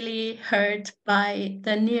we're really hurt by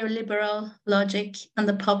the neoliberal logic and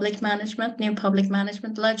the new public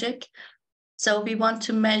management logic. So we want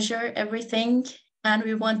to measure everything and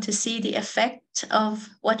we want to see the effect of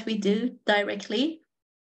what we do directly.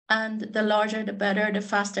 And the larger, the better, the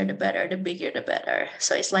faster, the better, the bigger, the better.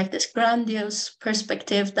 So it's like this grandiose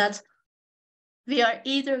perspective that we are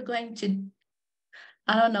either going to,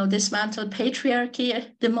 dismantle patriarchy,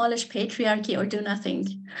 demolish patriarchy, or do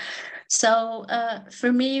nothing. So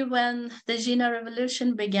for me, when the Gina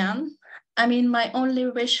revolution began, my only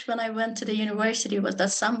wish when I went to the university was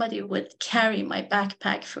that somebody would carry my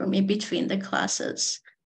backpack for me between the classes,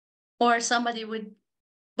 or somebody would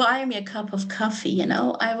buy me a cup of coffee.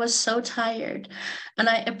 I was so tired, and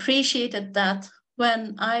I appreciated that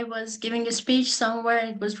when I was giving a speech somewhere,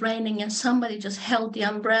 it was raining and somebody just held the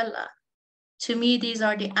umbrella. To me, these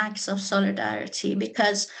are the acts of solidarity,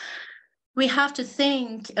 because we have to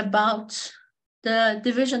think about the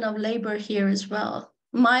division of labor here as well.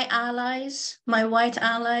 My allies, my white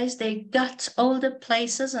allies, they got all the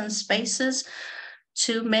places and spaces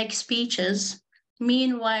to make speeches.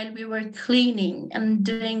 Meanwhile, we were cleaning and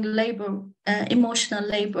doing labor, emotional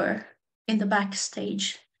labor in the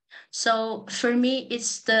backstage. So for me,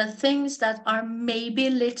 it's the things that are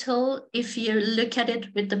maybe little, if you look at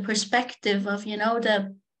it with the perspective of,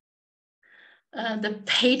 the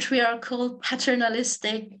patriarchal,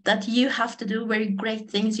 paternalistic, that you have to do very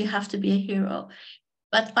great things, you have to be a hero.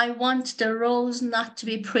 But I want the roles not to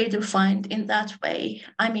be predefined in that way.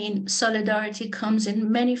 Solidarity comes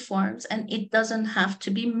in many forms, and it doesn't have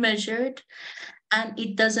to be measured, and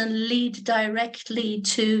it doesn't lead directly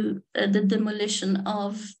to the demolition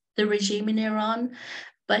of the regime in Iran,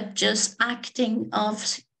 but just acting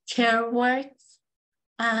of care work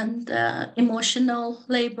and emotional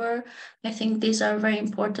labor. I think these are very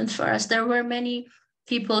important for us. There were many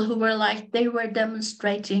people who were like, they were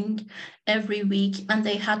demonstrating every week and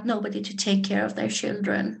they had nobody to take care of their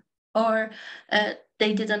children, or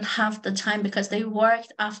they didn't have the time because they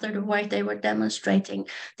worked. After the work they were demonstrating,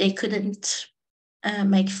 they couldn't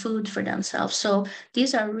make food for themselves. So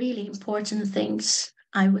these are really important things,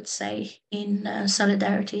 I would say, in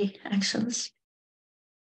solidarity actions.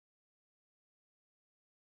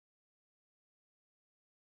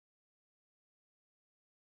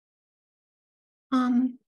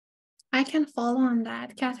 I can follow on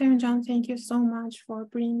that. Catherine, John, thank you so much for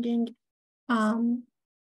bringing the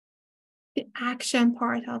action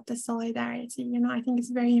part of the solidarity. I think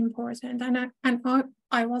it's very important. And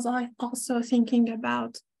I was also thinking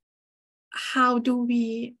about how do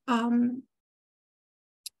we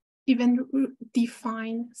even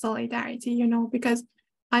define solidarity, because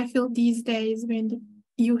I feel these days when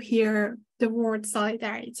you hear the word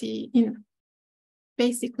solidarity in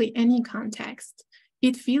basically any context,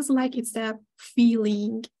 it feels like it's a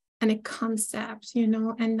feeling and a concept, and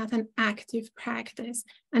not an active practice.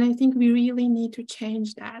 And I think we really need to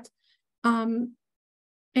change that. And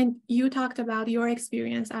you talked about your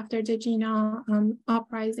experience after the Gina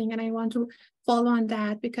uprising, and I want to follow on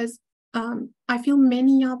that because I feel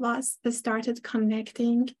many of us started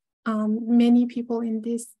connecting. Many people in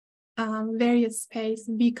this various space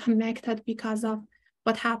be connected because of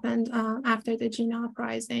what happened after the Gina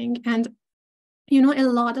uprising. And a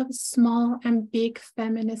lot of small and big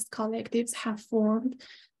feminist collectives have formed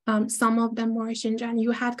some of them, Morehshin,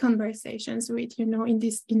 you had conversations with, in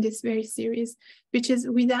this very series, which is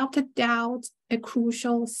without a doubt a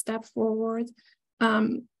crucial step forward.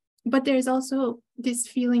 But there's also this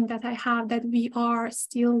feeling that I have that we are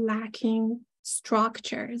still lacking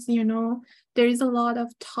structures. There is a lot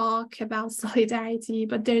of talk about solidarity,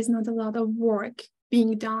 but there's not a lot of work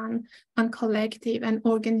being done on collective and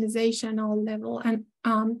organizational level. And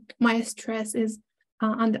my stress is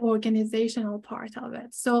on the organizational part of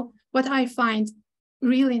it. So what I find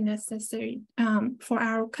really necessary for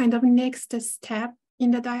our kind of next step in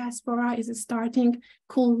the diaspora is starting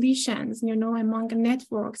coalitions, among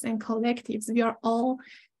networks and collectives. We are all,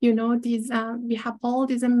 we have all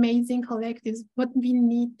these amazing collectives, but we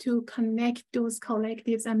need to connect those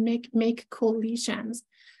collectives and make coalitions.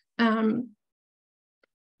 And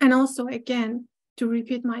also, again, to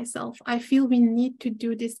repeat myself, I feel we need to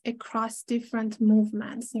do this across different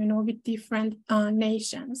movements, with different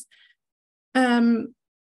nations.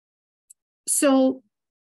 So,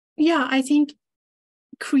 yeah, I think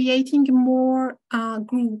creating more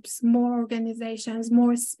groups, more organizations,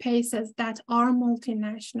 more spaces that are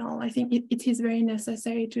multinational, I think it is very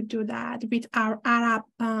necessary to do that with our Arab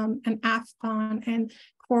and Afghan and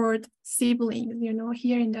Kurd siblings,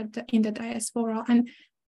 here in the diaspora. And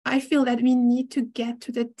I feel that we need to get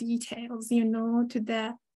to the details, to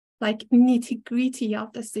the nitty-gritty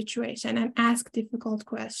of the situation and ask difficult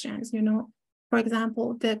questions, For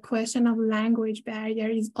example, the question of language barrier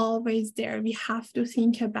is always there. We have to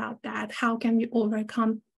think about that. How can we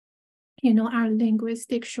overcome, our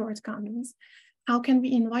linguistic shortcomings? How can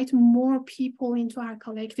we invite more people into our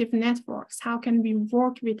collective networks? How can we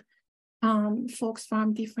work with folks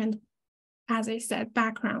from different, as I said,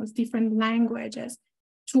 backgrounds, different languages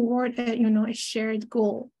toward a shared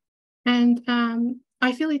goal? And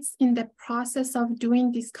I feel it's in the process of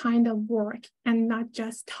doing this kind of work and not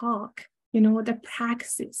just talk, the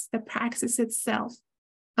praxis itself.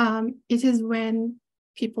 It is when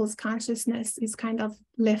people's consciousness is kind of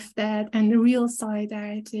lifted and real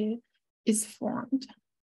solidarity is formed.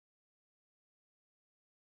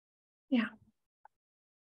 Yeah.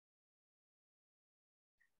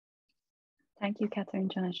 Thank you, Catherine,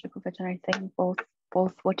 Jana, Shokoofeh. And I think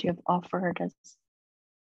both what you've offered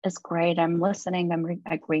is great. I'm listening, I'm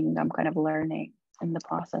agreeing, I'm kind of learning in the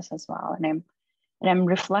process as well. And I'm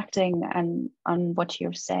reflecting on what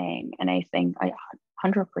you're saying. And I think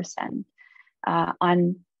 100%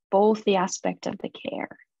 on both the aspect of the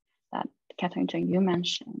care that Catherine, you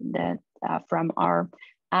mentioned, that from our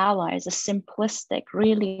allies, a simplistic,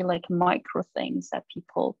 really micro things that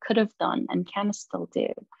people could have done and can still do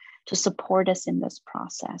to support us in this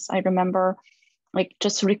process. I remember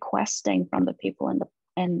just requesting from the people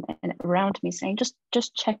and around me saying,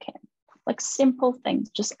 just check in, simple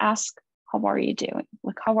things, just ask, how are you doing?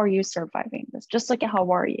 How are you surviving this? Just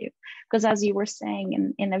how are you? Because as you were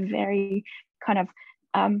saying, in a very kind of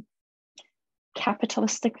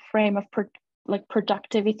capitalistic frame of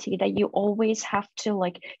productivity, that you always have to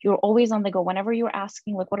you're always on the go. Whenever you're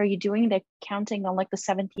asking what are you doing, they're counting on the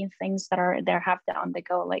 17 things that are there, have that on the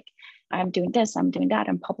go. I'm doing this, I'm doing that,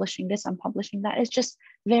 I'm publishing this, I'm publishing that. It's just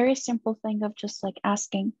very simple thing of just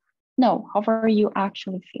asking, no, how are you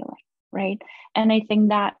actually feeling, right? And I think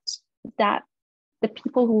that the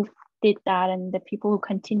people who did that and the people who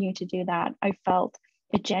continue to do that, I felt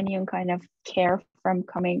a genuine kind of care from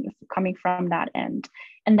coming from that end.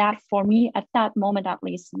 And that for me at that moment at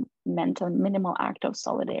least meant a minimal act of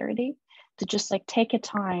solidarity, to just take a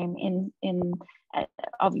time in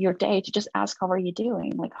of your day to just ask, how are you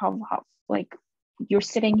doing? How you're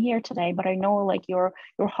sitting here today, but I know your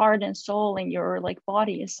heart and soul and your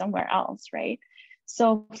body is somewhere else, right?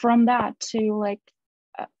 So from that to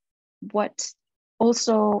what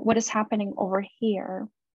is happening over here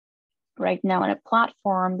right now in a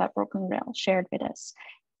platform that Broken Rail shared with us,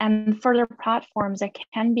 and further platforms that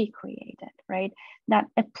can be created, right? That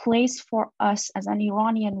a place for us as an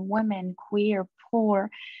Iranian women, queer, poor,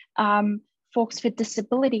 folks with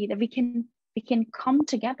disability, that we can come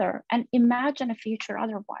together and imagine a future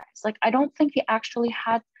otherwise. I don't think we actually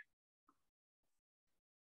had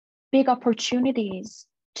big opportunities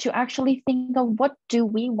to actually think of what do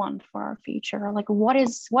we want for our future, what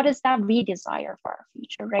is that we desire for our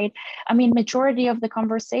future, right? I mean, majority of the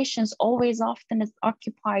conversations always often is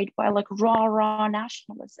occupied by raw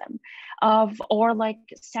nationalism or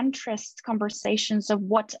centrist conversations of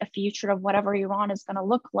what a future of whatever Iran is going to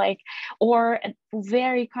look like, or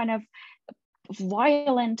very kind of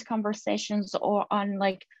violent conversations or on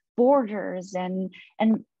borders and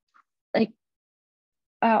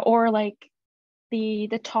or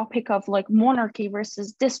the topic of monarchy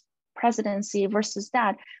versus presidency versus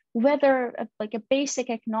that, whether like a basic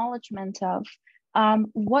acknowledgement of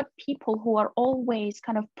what people who are always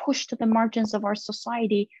kind of pushed to the margins of our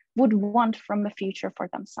society would want from a future for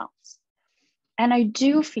themselves. And I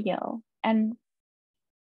do feel, and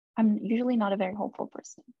I'm usually not a very hopeful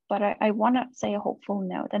person, but I want to say a hopeful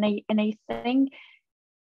note. And I think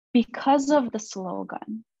because of the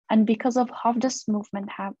slogan and because of how this movement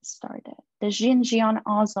has started, the Jinjian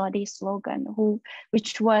Azadi slogan,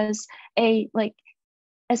 which was a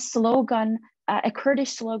slogan, a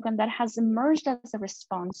Kurdish slogan that has emerged as a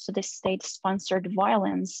response to the state-sponsored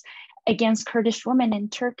violence against Kurdish women in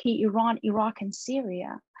Turkey, Iran, Iraq, and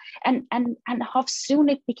Syria. And how soon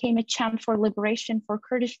it became a chant for liberation for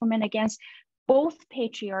Kurdish women against both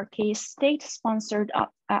patriarchy, state-sponsored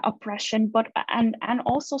oppression, and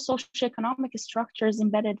also socioeconomic structures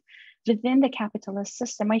embedded within the capitalist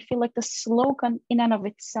system. I feel like the slogan in and of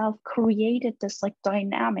itself created this like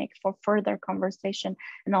dynamic for further conversation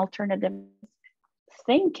and alternative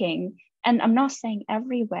thinking. And I'm not saying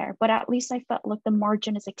everywhere, but at least I felt like the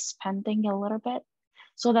margin is expanding a little bit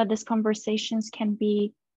so that these conversations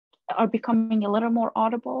are becoming a little more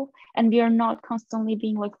audible, and we are not constantly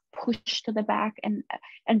being like pushed to the back and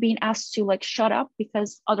being asked to like shut up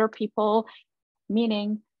because other people,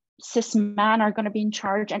 meaning cis men, are going to be in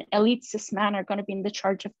charge, and elite cis men are going to be in the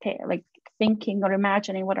charge of like thinking or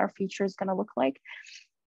imagining what our future is going to look like.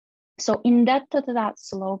 So in depth to that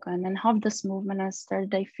slogan and how this movement has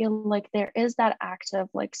started, I feel like there is that active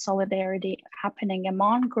like solidarity happening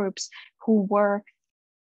among groups who were,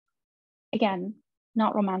 again,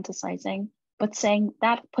 not romanticizing, but saying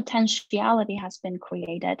that potentiality has been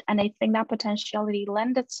created. And I think that potentiality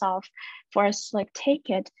lends itself for us to like take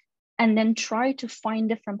it and then try to find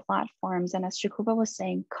different platforms. And as Shokoofeh was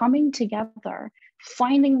saying, coming together,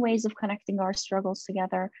 finding ways of connecting our struggles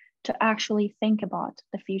together to actually think about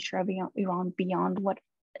the future of Iran beyond what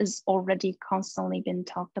is already constantly been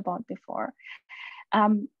talked about before.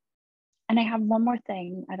 And I have one more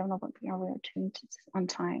thing. I don't know what we are tuned on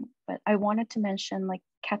time, but I wanted to mention, like,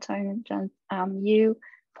 Katayoun, you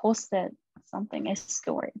posted something, a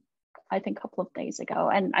story, I think a couple of days ago,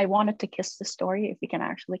 and I wanted to kiss the story, if we can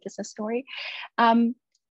actually kiss the story. And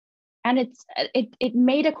it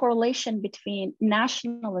made a correlation between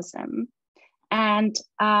nationalism and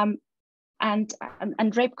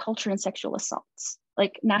rape culture and sexual assaults,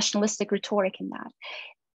 like nationalistic rhetoric in that.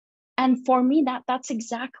 And for me, that's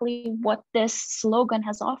exactly what this slogan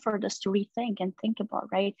has offered us to rethink and think about,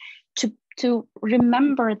 right? To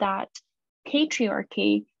remember that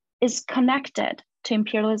patriarchy is connected to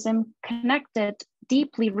imperialism, connected,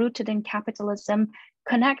 deeply rooted in capitalism,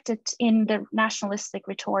 connected in the nationalistic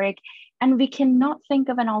rhetoric. And we cannot think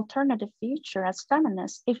of an alternative future as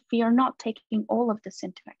feminists if we are not taking all of this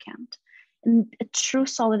into account. And a true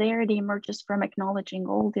solidarity emerges from acknowledging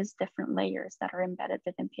all these different layers that are embedded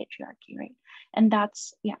within patriarchy, right? And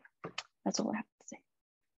that's all I have to say.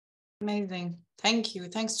 Amazing. Thank you.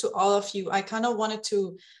 Thanks to all of you. I kind of wanted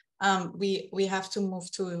to, we have to move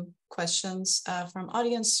to questions from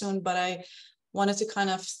audience soon, but I wanted to kind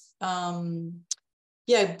of,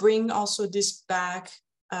 bring also this back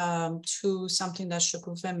to something that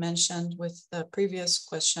Shokoofeh mentioned with the previous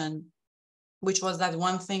question, which was that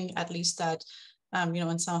one thing, at least that,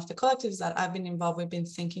 in some of the collectives that I've been involved with, been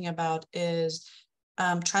thinking about is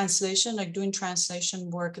translation, like doing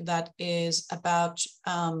translation work that is about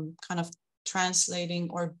kind of translating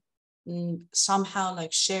or somehow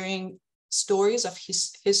like sharing stories of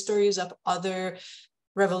histories of other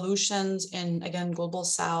revolutions in, again, global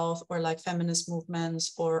South, or like feminist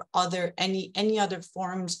movements, or any other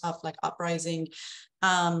forms of like uprising,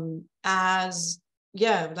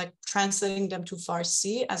 like translating them to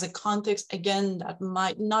Farsi as a context, again, that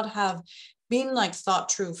might not have been like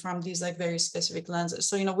thought through from these like very specific lenses.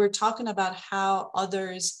 So, we're talking about how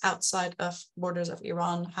others outside of borders of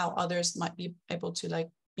Iran, how others might be able to like,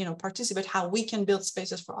 participate, how we can build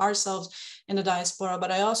spaces for ourselves in the diaspora.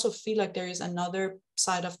 But I also feel like there is another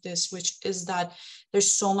side of this, which is that there's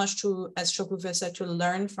so much to, as Shokoofeh said, to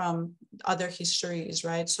learn from other histories,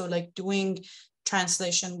 right? So like doing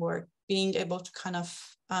translation work, being able to kind of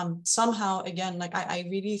somehow, again, like I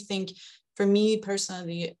really think, for me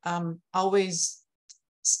personally, always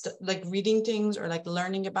like reading things or like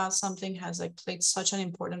learning about something has like played such an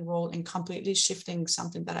important role in completely shifting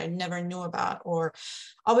something that I never knew about, or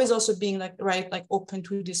always also being like, right, like open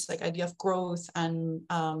to this like idea of growth and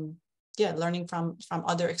learning from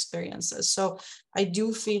other experiences. So I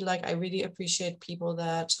do feel like I really appreciate people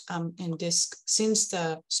that in this, since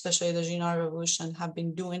especially the Gina Revolution, have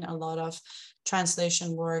been doing a lot of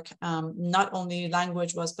translation work, not only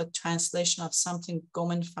language was, but translation of something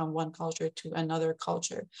going from one culture to another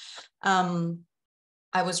culture.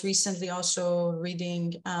 I was recently also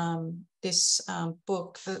reading this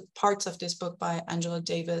book, parts of this book by Angela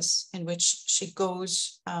Davis, in which she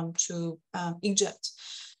goes to Egypt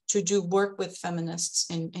to do work with feminists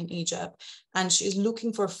in Egypt. And she's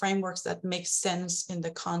looking for frameworks that make sense in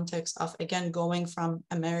the context of, again, going from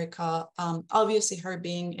America, obviously her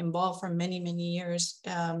being involved for many, many years,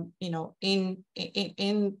 in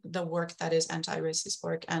the work that is anti-racist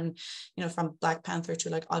work, and, from Black Panther to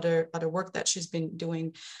like other work that she's been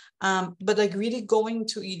doing. But like really going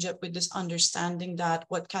to Egypt with this understanding that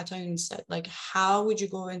what Katayoun said, like, how would you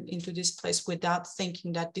go into this place without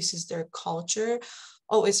thinking that this is their culture?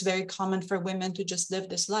 Oh, it's very common for women to just live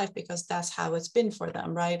this life because that's how it's been for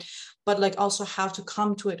them, right? But like also how to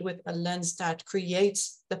come to it with a lens that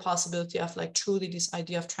creates the possibility of like truly this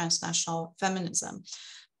idea of transnational feminism.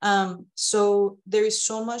 So there is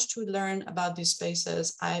so much to learn about these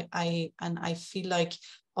spaces. I feel like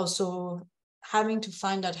also having to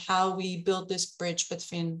find out how we build this bridge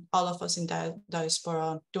between all of us in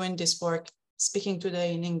diaspora, doing this work, speaking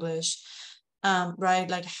today in English, right?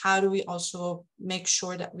 Like, how do we also make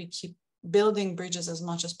sure that we keep building bridges as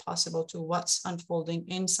much as possible to what's unfolding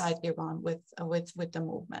inside Iran with the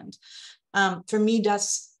movement? For me,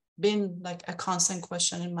 that's been like a constant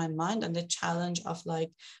question in my mind, and the challenge of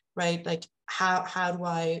like, right, like how do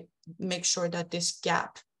I make sure that this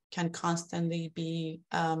gap can constantly be,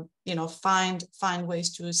 find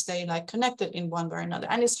ways to stay like connected in one way or another.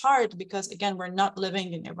 And it's hard because, again, we're not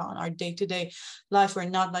living in Iran. Our day-to-day life, we're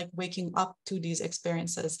not like waking up to these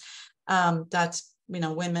experiences that,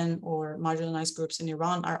 women or marginalized groups in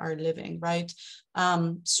Iran are living, right?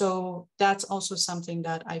 So that's also something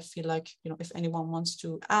that I feel like, if anyone wants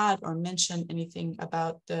to add or mention anything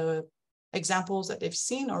about the examples that they've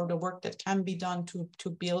seen or the work that can be done to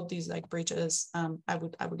build these like bridges, I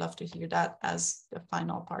would love to hear that as the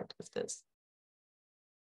final part of this.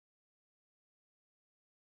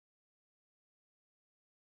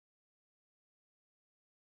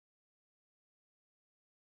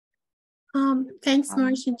 Thanks,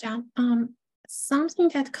 Morehshin. Something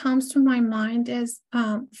that comes to my mind is,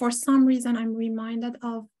 for some reason, I'm reminded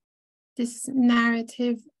of this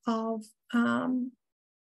narrative of,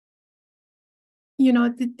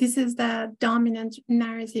 this is the dominant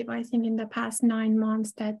narrative, I think, in the past 9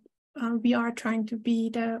 months, that we are trying to be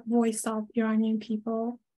the voice of Iranian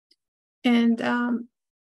people. And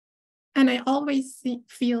I always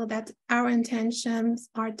feel that our intentions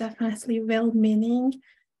are definitely well-meaning,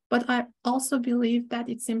 but I also believe that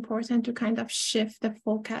it's important to kind of shift the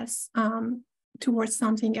focus towards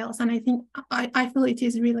something else. And I think I feel it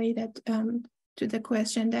is related to the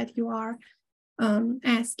question that you are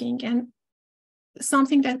asking. And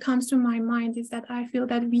something that comes to my mind is that I feel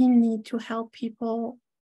that we need to help people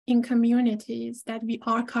in communities that we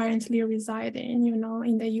are currently residing,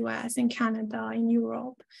 in the US, in Canada, in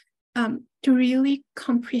Europe, to really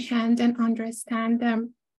comprehend and understand the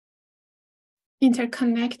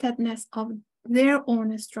interconnectedness of their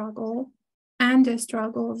own struggle and the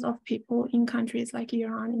struggles of people in countries like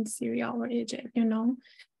Iran, in Syria, or Egypt,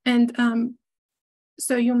 And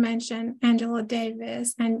so you mentioned Angela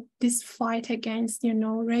Davis and this fight against,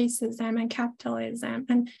 racism and capitalism.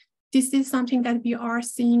 And this is something that we are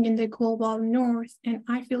seeing in the global north. And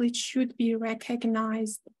I feel it should be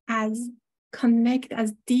recognized as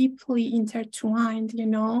as deeply intertwined,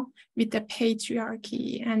 with the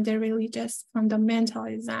patriarchy and the religious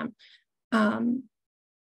fundamentalism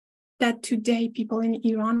that today people in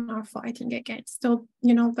Iran are fighting against. So,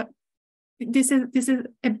 but this is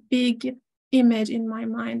a big image in my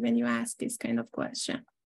mind when you ask this kind of question.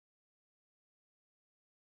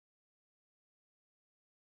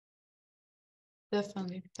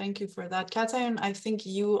 Definitely. Thank you for that. Katayoun, I think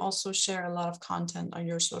you also share a lot of content on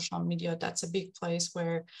your social media. That's a big place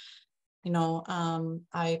where,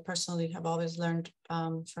 I personally have always learned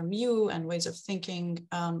from you and ways of thinking.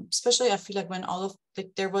 Especially I feel like when all of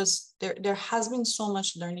there has been so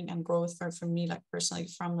much learning and growth for me, like personally,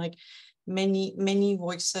 from like many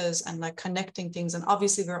voices and like connecting things. And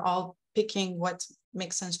obviously we're all picking what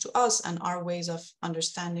makes sense to us and our ways of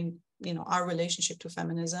understanding, our relationship to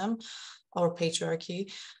feminism or patriarchy.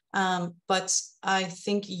 But I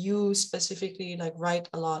think you specifically like write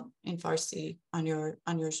a lot in Farsi on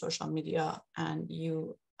your social media, and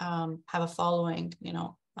you have a following,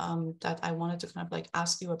 that I wanted to kind of like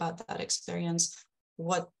ask you about that experience.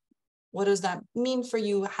 What what does that mean for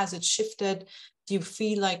you? Has it shifted? Do you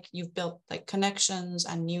feel like you've built like connections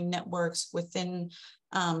and new networks within,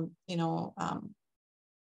 the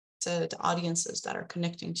audiences that are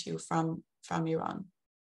connecting to you from Iran?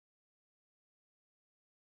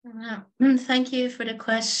 Thank you for the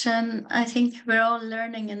question. I think we're all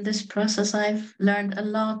learning in this process. I've learned a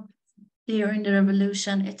lot during the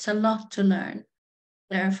revolution. It's a lot to learn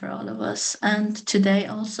there for all of us. And today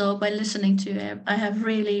also, by listening to it, I have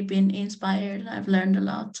really been inspired. I've learned a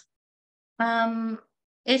lot.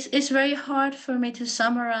 It's very hard for me to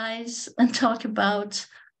summarize and talk about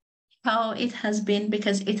how it has been,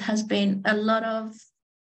 because it has been a lot of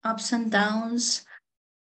ups and downs,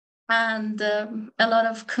 and a lot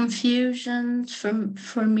of confusion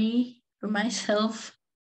for me, for myself.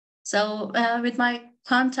 So with my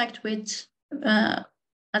contact with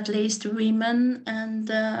at least women and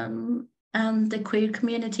the queer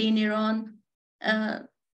community in Iran,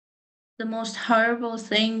 the most horrible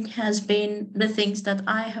thing has been the things that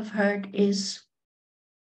I have heard is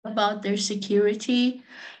about their security.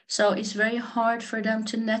 So it's very hard for them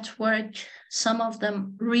to network. Some of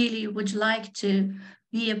them really would like to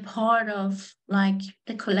be a part of like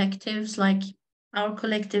the collectives, like our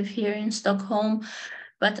collective here in Stockholm.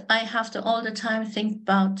 But I have to all the time think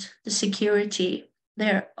about the security.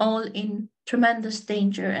 They're all in tremendous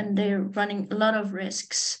danger and they're running a lot of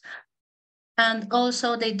risks. And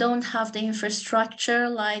also they don't have the infrastructure,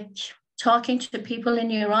 like talking to people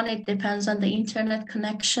in Iran, it depends on the internet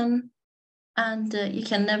connection, and you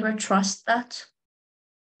can never trust that.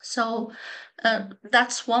 So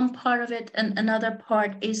that's one part of it. And another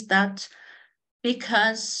part is that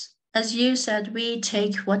because, as you said, we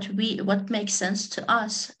take what makes sense to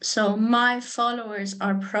us. So my followers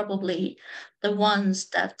are probably the ones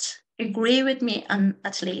that agree with me on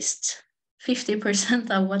at least 50%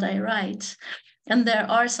 of what I write. And there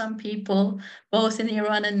are some people, both in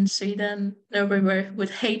Iran and Sweden, everywhere, would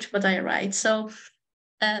hate what I write. So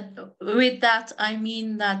with that, I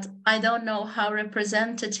mean that I don't know how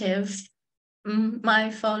representative my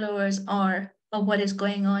followers are of what is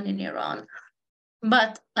going on in Iran.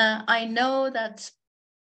 But I know that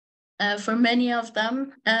for many of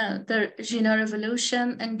them, the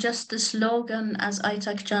revolution and just the slogan, as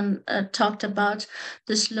Aytak talked about,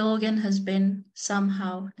 the slogan has been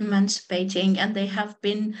somehow emancipating, and they have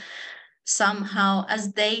been somehow,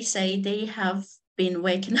 as they say, they have been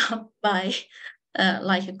waken up by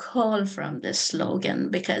like a call from this slogan,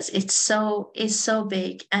 because it's so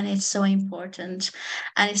big and it's so important,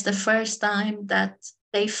 and it's the first time that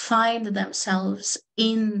they find themselves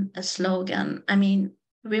in a slogan. I mean,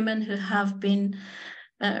 women who have been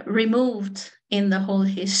removed in the whole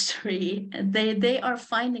history, they are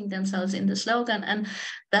finding themselves in the slogan, and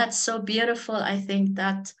that's so beautiful. I think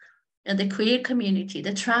that the queer community,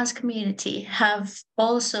 the trans community, have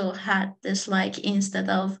also had this, like, instead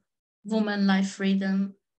of woman life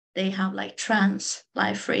freedom, they have like trans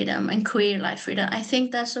life freedom and queer life freedom. I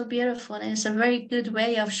think that's so beautiful, and it's a very good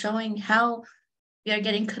way of showing how we are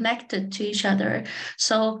getting connected to each other.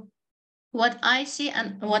 So what I see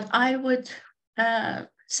and what I would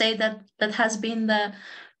say that has been the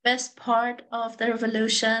best part of the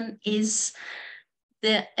revolution is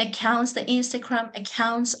the accounts, the Instagram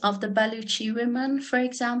accounts of the Baluchi women, for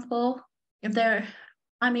example. They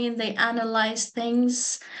analyze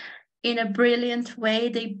things in a brilliant way.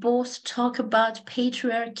 They both talk about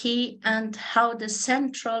patriarchy and how the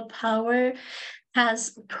central power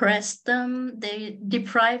has oppressed them. They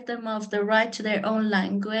deprive them of the right to their own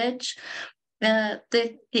language.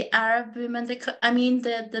 The Arab women,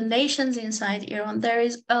 the nations inside Iran, there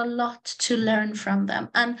is a lot to learn from them.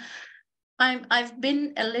 And I've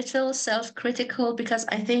been a little self-critical, because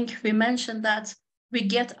I think we mentioned that we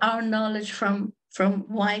get our knowledge from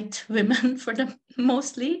white women for them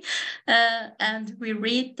mostly, and we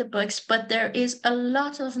read the books, but there is a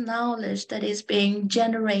lot of knowledge that is being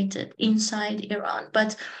generated inside Iran,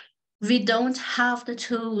 but we don't have the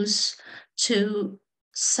tools to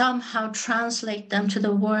somehow translate them to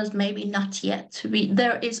the world, maybe not yet.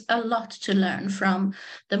 There is a lot to learn from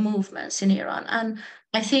the movements in Iran, and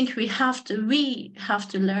I think we have to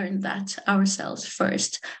learn that ourselves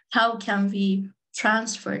first. How can we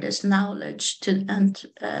transfer this knowledge and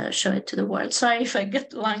show it to the world? Sorry if I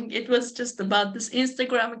get long. It was just about this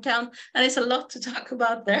Instagram account, and it's a lot to talk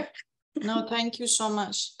about there. No, thank you so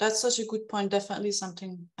much. That's such a good point. Definitely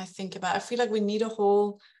something I think about. I feel like we need a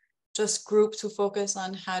whole just group to focus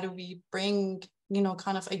on how do we bring,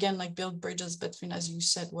 kind of, again, like build bridges between, as you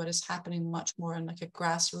said, what is happening much more in like a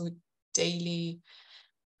grassroots daily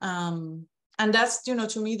And that's, you know,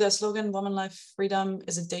 to me, the slogan, woman, life, freedom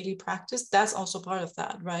is a daily practice. That's also part of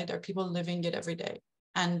that, right? There are people living it every day,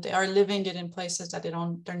 and they are living it in places that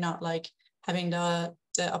they're not like having the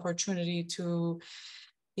opportunity to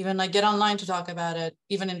even like get online to talk about it,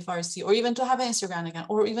 even in Farsi, or even to have an Instagram account,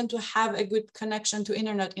 or even to have a good connection to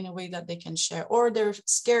internet in a way that they can share, or they're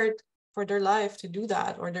scared for their life to do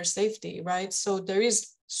that, or their safety, right? So there is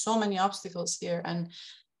so many obstacles here. And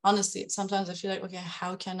honestly, sometimes I feel like, okay,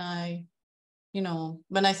 how can I, you know,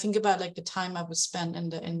 when I think about like the time I would spend in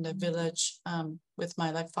the village with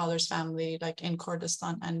my like father's family, like in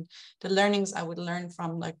Kurdistan, and the learnings I would learn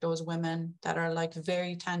from like those women that are like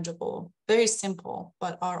very tangible, very simple,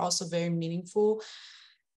 but are also very meaningful,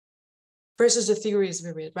 versus the theories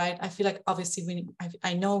we read, right? I feel like obviously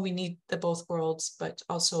I know we need the both worlds, but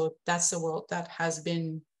also that's the world that has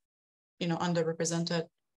been, you know, underrepresented,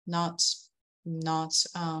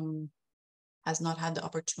 has not had the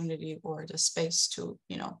opportunity or the space to,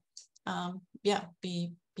 you know,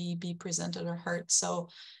 be presented or heard. So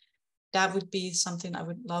that would be something I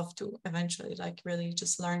would love to eventually like really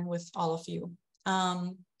just learn with all of you.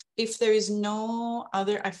 If there is no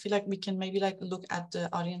other, I feel like we can maybe like look at the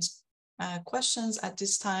audience questions at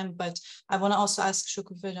this time, but I want to also ask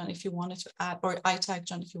Shokoofeh Jan if you wanted to add, or Aytak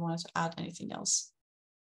Jan if you wanted to add anything else.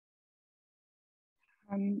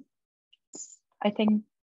 I think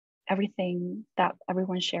everything that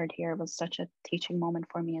everyone shared here was such a teaching moment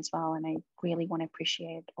for me as well, and I really want to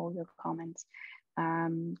appreciate all your comments.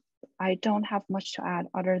 I don't have much to add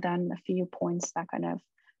other than a few points that kind of,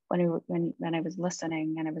 when I was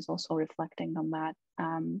listening and I was also reflecting on that.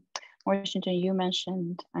 Morehshin, you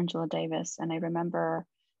mentioned Angela Davis, and I remember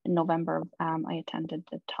in November I attended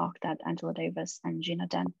the talk that Angela Davis and Gina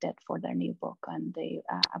Dent did for their new book on the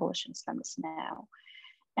abolitionist feminist now.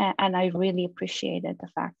 And I really appreciated the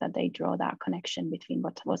fact that they draw that connection between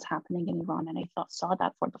what was happening in Iran. And I saw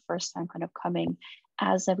that for the first time kind of coming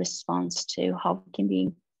as a response to how can we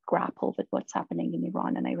grapple with what's happening in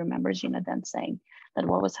Iran. And I remember Gina then saying that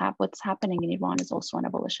what's happening in Iran is also an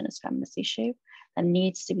abolitionist feminist issue that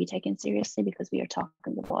needs to be taken seriously, because we are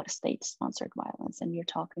talking about state-sponsored violence, and you're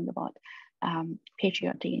talking about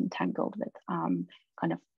patriarchy entangled with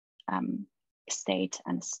kind of state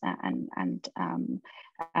and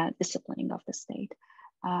disciplining of the state.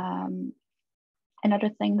 Another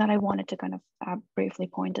thing that I wanted to kind of briefly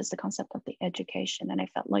point is the concept of the education. And I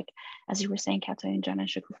felt like, as you were saying, Katayoun and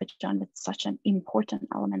Shokoofeh, it's such an important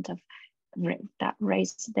element of that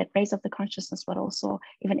raise of the consciousness, but also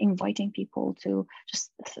even inviting people to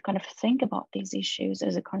just kind of think about these issues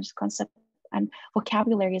as a concept and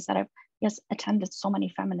vocabularies that I've attended so many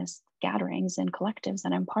feminist gatherings and collectives,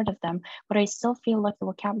 and I'm part of them, but I still feel like the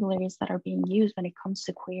vocabularies that are being used when it comes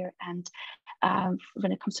to queer and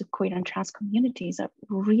trans communities are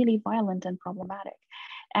really violent and problematic.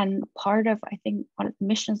 And part of, I think, one of the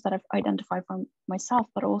missions that I've identified for myself,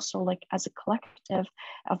 but also like as a collective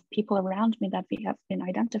of people around me that we have been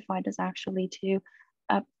identified, is actually to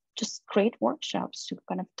just create workshops to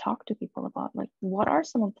kind of talk to people about like what are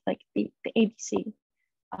some of like the ABC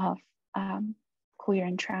of queer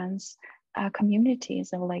and trans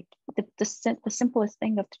communities, or like the simplest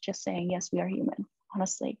thing of just saying, yes, we are human,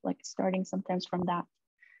 honestly, like starting sometimes from that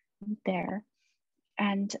there.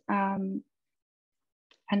 And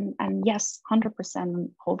yes, 100%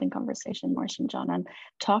 holding conversation, Morehshin Jan, and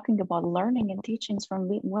talking about learning and teachings from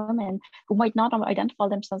women who might not identify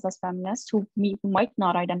themselves as feminists, who might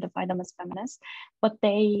not identify them as feminists, but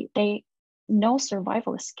they know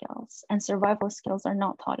survival skills, and survival skills are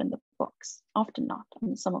not taught in the books, often not. I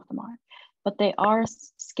mean, some of them are, but they are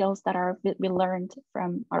skills that we learned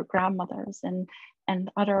from our grandmothers and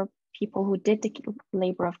other people who did the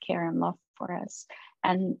labor of care and love for us,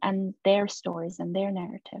 and their stories and their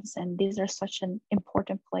narratives. And these are such an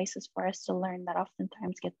important places for us to learn that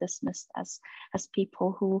oftentimes get dismissed as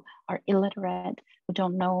people who are illiterate, who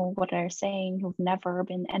don't know what they're saying, who've never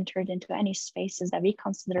been entered into any spaces that we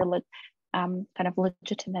consider kind of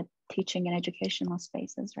legitimate teaching and educational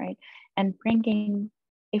spaces, right? And bringing,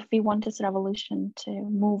 if we want this revolution to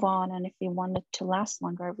move on, and if we want it to last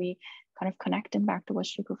longer, we kind of connecting back to what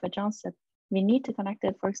Shokoofeh Jan said, we need to connect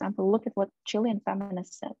it. For example, look at what Chilean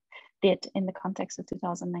feminists did in the context of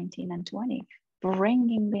 2019 and 20,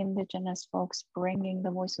 bringing the indigenous folks, bringing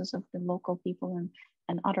the voices of the local people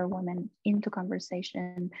and other women into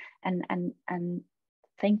conversation, and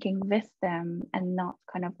thinking with them, and not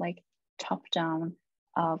kind of like top down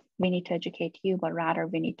of we need to educate you, but rather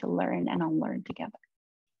we need to learn and unlearn together.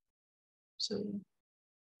 So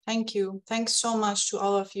thank you. Thanks so much to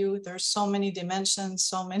all of you. There's so many dimensions,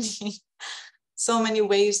 so so many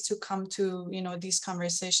ways to come to, you know, these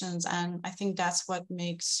conversations. And I think that's what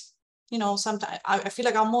makes, you know, sometimes I feel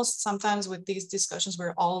like almost sometimes with these discussions,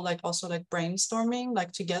 we're all like also like brainstorming,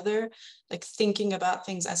 like together, like thinking about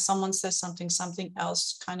things as someone says something, something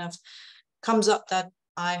else kind of comes up that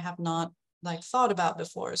I have not like thought about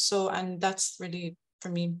before. So, and that's really, for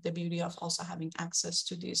me, the beauty of also having access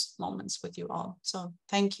to these moments with you all. So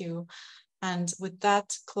thank you. And with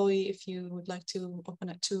that, Chloe, if you would like to open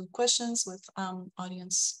it to questions with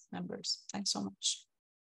audience members. Thanks so much.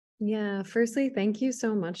 Yeah, firstly, thank you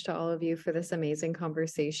so much to all of you for this amazing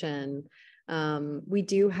conversation. We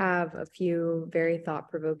do have a few very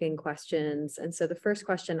thought-provoking questions. And so the first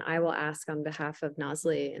question I will ask on behalf of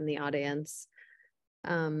Nazli in the audience.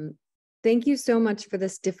 Thank you so much for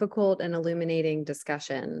this difficult and illuminating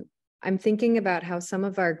discussion. I'm thinking about how some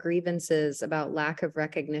of our grievances about lack of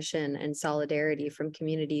recognition and solidarity from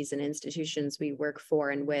communities and institutions we work for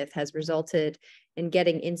and with has resulted in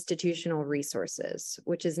getting institutional resources,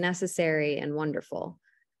 which is necessary and wonderful.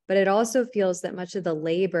 But it also feels that much of the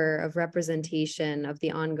labor of representation of the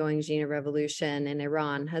ongoing Jina revolution in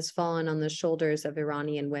Iran has fallen on the shoulders of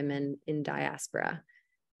Iranian women in diaspora.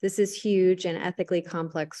 This is huge and ethically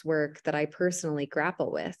complex work that I personally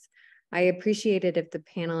grapple with. I appreciate it if the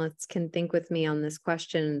panelists can think with me on this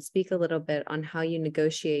question and speak a little bit on how you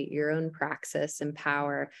negotiate your own praxis and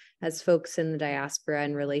power as folks in the diaspora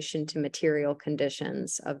in relation to material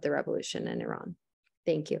conditions of the revolution in Iran.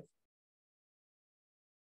 Thank you.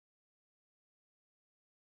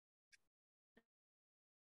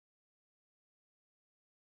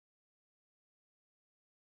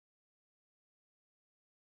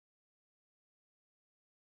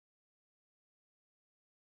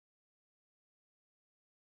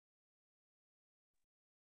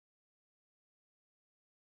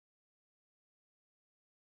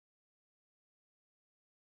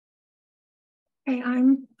 Okay,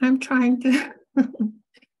 I'm trying to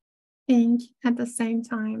think at the same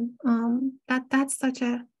time. That's such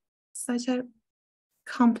a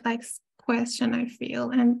complex question, I feel,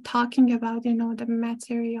 and talking about, you know, the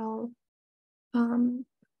material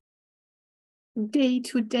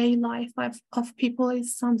day-to-day life of people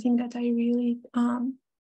is something that I really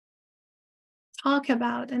talk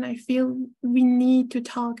about, and I feel we need to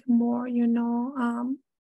talk more, you know,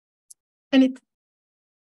 and it,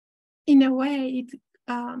 in a way, it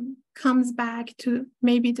comes back to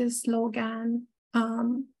maybe the slogan,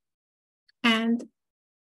 and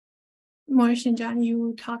Morehshin Jan,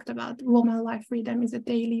 you talked about woman life freedom is a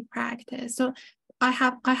daily practice. So I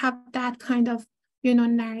have that kind of, you know,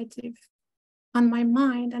 narrative on my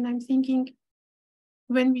mind, and I'm thinking,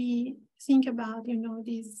 when we think about, you know,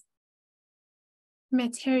 these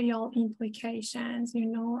material implications, you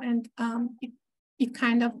know, and it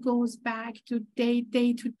kind of goes back to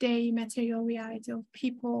day-to-day material reality of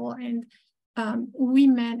people and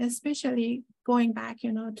women, especially going back,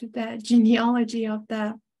 you know, to the genealogy of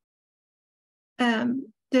the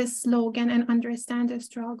slogan, and understand the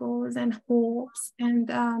struggles and hopes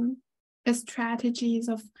and strategies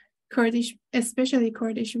of Kurdish, especially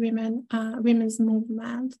Kurdish women, women's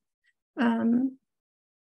movement. And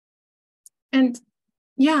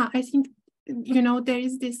yeah, I think, you know,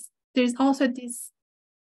 there's also this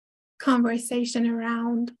conversation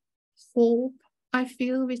around hope, I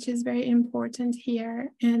feel, which is very important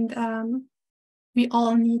here. And we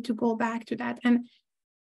all need to go back to that. And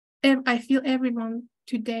I feel everyone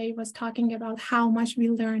today was talking about how much we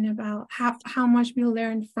learn about, how much we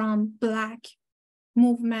learn from Black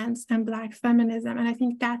movements and Black feminism. And I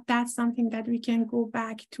think that that's something that we can go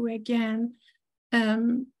back to again,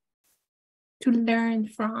 to learn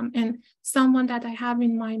from. And someone that I have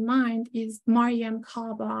in my mind is Mariam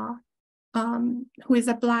Kaba, who is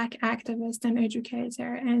a Black activist and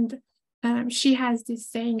educator. And she has this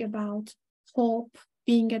saying about hope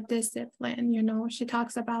being a discipline. You know, she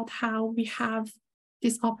talks about how we have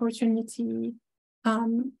this opportunity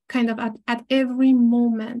kind of at every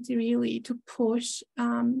moment, really, to push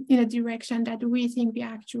in a direction that we think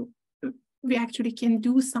we actually can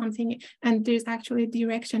do something, and there's actually a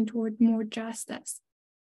direction toward more justice,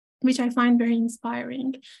 which I find very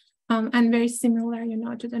inspiring, and very similar, you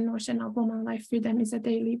know, to the notion of woman life freedom is a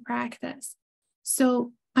daily practice.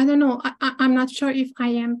 So I don't know, I'm not sure if I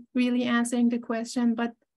am really answering the question,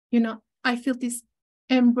 but, you know, I feel this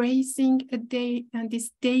embracing a day and this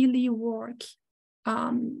daily work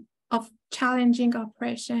of challenging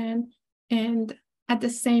oppression, and at the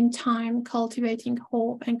same time cultivating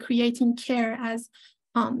hope and creating care, as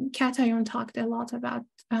Katayoun talked a lot about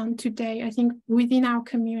today. I think within our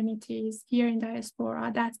communities here in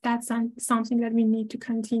diaspora, that's something that we need to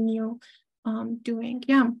continue doing.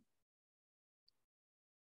 Yeah.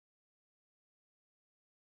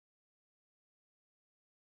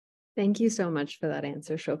 Thank you so much for that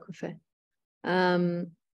answer, Shokoofeh.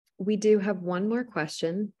 We do have one more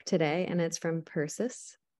question today, and it's from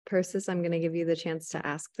Persis. Persis, I'm going to give you the chance to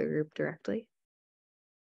ask the group directly.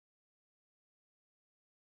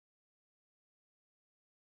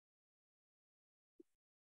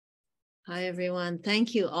 Hi, everyone.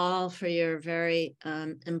 Thank you all for your very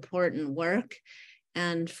important work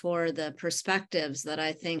and for the perspectives that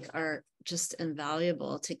I think are just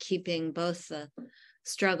invaluable to keeping both the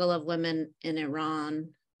struggle of women in Iran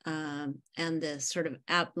and the sort of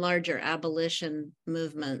larger abolition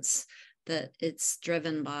movements that it's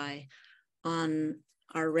driven by on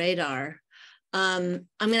our radar. I'm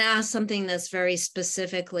going to ask something that's very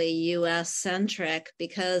specifically US-centric,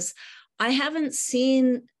 because I haven't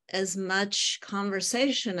seen as much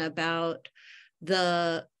conversation about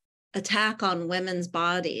the attack on women's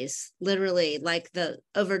bodies, literally, like the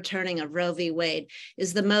overturning of Roe v. Wade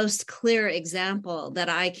is the most clear example that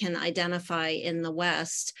I can identify in the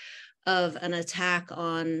West of an attack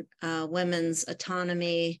on women's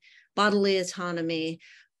autonomy, bodily autonomy.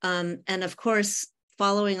 And of course,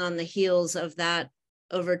 following on the heels of that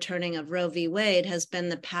overturning of Roe v. Wade has been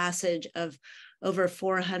the passage of over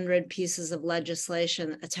 400 pieces of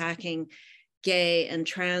legislation attacking gay and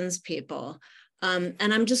trans people. And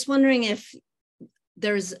I'm just wondering if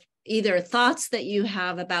there's either thoughts that you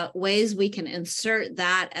have about ways we can insert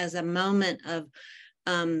that as a moment of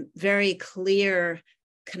very clear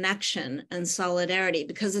connection and solidarity,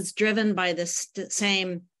 because it's driven by the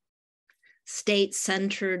same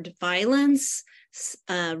state-centered violence,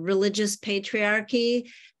 religious patriarchy,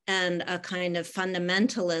 and a kind of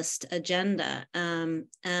fundamentalist agenda.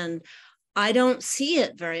 And I don't see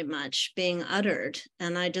it very much being uttered.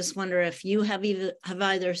 And I just wonder if you have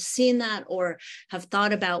either seen that or have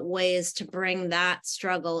thought about ways to bring that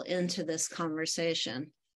struggle into this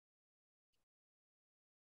conversation.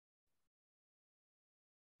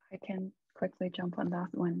 I can quickly jump on that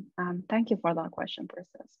one. Thank you for that question,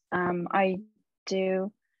 Persis. I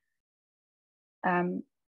do.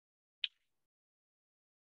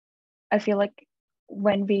 I feel like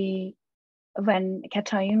when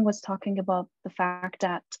Katayoun was talking about the fact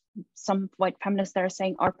that some white feminists are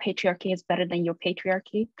saying our patriarchy is better than your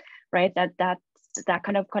patriarchy, right? That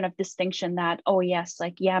kind of distinction that, oh yes,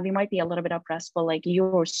 like, yeah, we might be a little bit oppressed, but like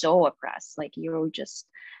you're so oppressed, like you're just,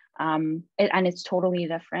 and it's totally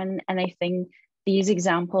different. And I think these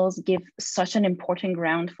examples give such an important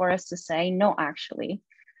ground for us to say, no, actually,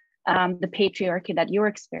 the patriarchy that you're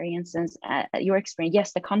experiencing,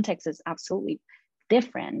 yes, the context is absolutely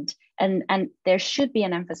different, and there should be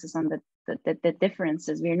an emphasis on the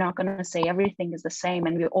differences. We're not going to say everything is the same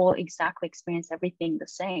and we all exactly experience everything the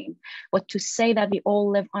same, but to say that we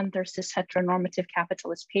all live under cis heteronormative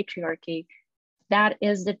capitalist patriarchy, that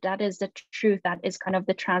is the truth. That is kind of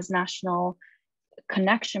the transnational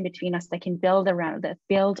connection between us that can build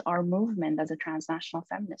our movement as a transnational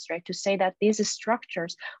feminist, right? To say that these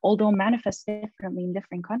structures, although manifest differently in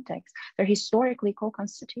different contexts, they're historically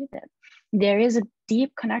co-constituted. There is a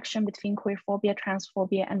deep connection between queerphobia,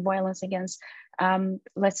 transphobia, and violence against,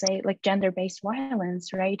 let's say, like gender-based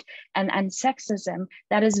violence, right? And sexism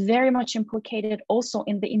that is very much implicated also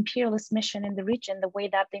in the imperialist mission in the region, the way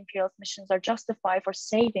that the imperialist missions are justified for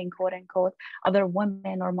saving, quote unquote, other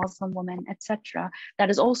women or Muslim women, etc. That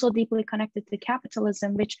is also deeply connected to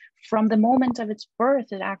capitalism, which from the moment of its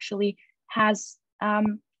birth, it actually has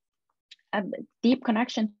a deep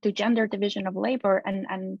connection to gender division of labor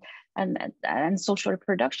and social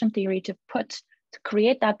reproduction theory to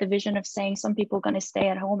create that division of saying some people are going to stay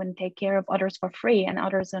at home and take care of others for free and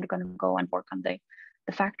others are going to go and work on the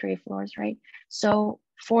factory floors, right? So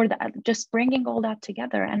for that, just bringing all that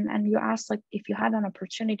together, and you asked like if you had an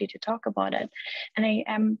opportunity to talk about it, and I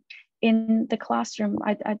am in the classroom,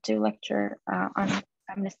 I do lecture on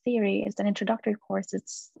feminist theory. It's an introductory course.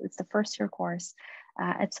 It's the first year course.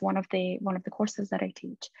 It's one of the courses that I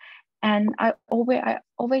teach. And I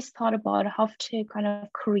always thought about how to kind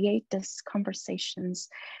of create these conversations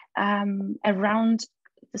around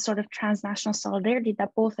the sort of transnational solidarity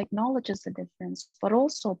that both acknowledges the difference, but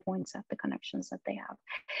also points at the connections that they have.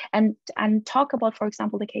 And talk about, for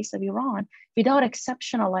example, the case of Iran without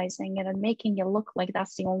exceptionalizing it and making it look like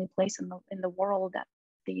that's the only place in the world that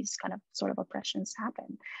these kind of sort of oppressions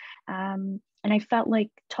happen. And I felt like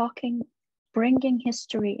bringing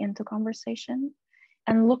history into conversation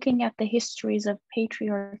and looking at the histories of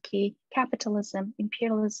patriarchy, capitalism,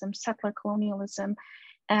 imperialism, settler colonialism,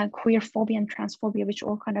 queerphobia and transphobia, which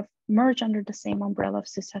all kind of merge under the same umbrella of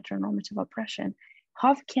cis heteronormative oppression,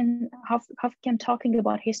 how can talking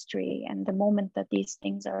about history and the moment that these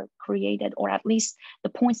things are created, or at least the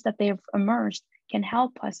points that they've emerged, can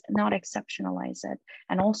help us not exceptionalize it,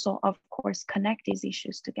 and also, of course, connect these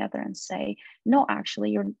issues together and say, no,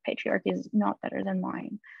 actually, your patriarchy is not better than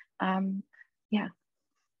mine. Yeah.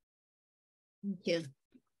 Thank you.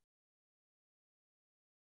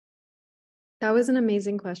 That was an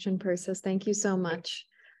amazing question, Persis. Thank you so much.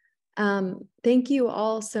 Thank you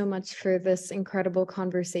all so much for this incredible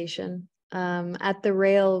conversation. At the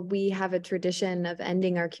Rail, we have a tradition of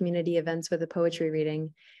ending our community events with a poetry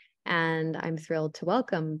reading, and I'm thrilled to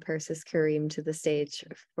welcome Persis Karim to the stage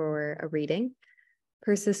for a reading.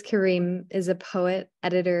 Persis Karim is a poet,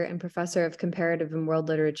 editor, and professor of comparative and world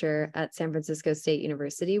literature at San Francisco State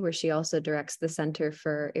University, where she also directs the Center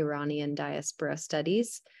for Iranian Diaspora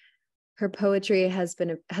Studies. Her poetry has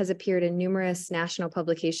appeared in numerous national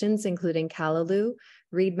publications, including Callaloo,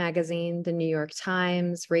 Read Magazine, The New York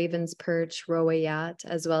Times, Raven's Perch, Rowayat,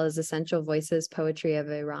 as well as Essential Voices, Poetry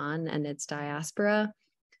of Iran and its Diaspora.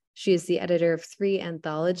 She is the editor of 3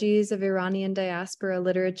 anthologies of Iranian diaspora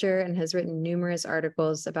literature and has written numerous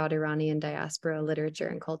articles about Iranian diaspora literature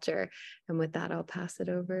and culture. And with that, I'll pass it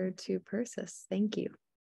over to Persis. Thank you.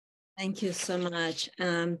 Thank you so much.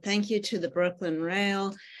 Thank you to the Brooklyn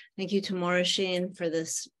Rail. Thank you to Morehshin for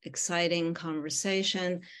this exciting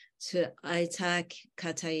conversation, to Aytak,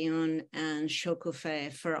 Katayoun, and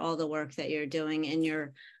Shokoofeh for all the work that you're doing in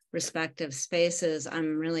your respective spaces.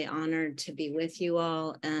 I'm really honored to be with you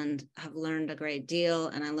all and have learned a great deal,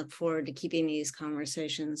 and I look forward to keeping these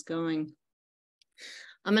conversations going.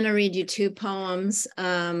 I'm going to read you 2 poems,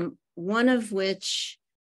 one of which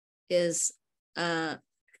is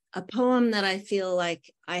a poem that I feel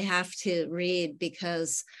like I have to read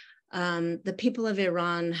because the people of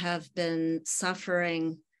Iran have been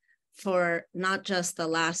suffering for not just the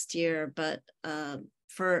last year, but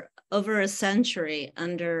for over a century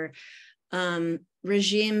under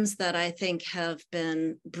regimes that I think have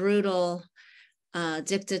been brutal,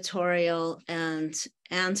 dictatorial, and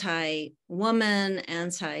anti-woman,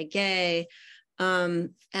 anti-gay.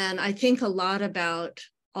 And I think a lot about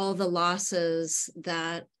all the losses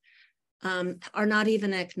that are not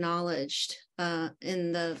even acknowledged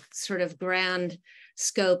in the sort of grand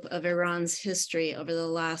scope of Iran's history over the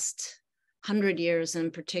last 100 years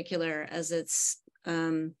in particular, as it's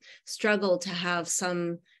struggled to have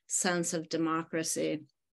some sense of democracy.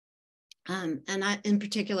 And in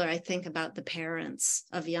particular, I think about the parents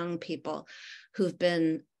of young people who've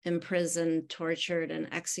been imprisoned, tortured, and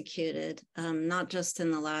executed, not just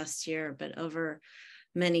in the last year, but over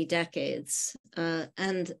many decades.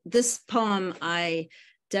 And this poem I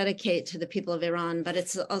dedicate to the people of Iran, but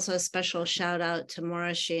it's also a special shout out to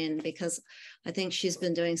Morehshin, because I think she's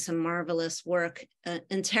been doing some marvelous work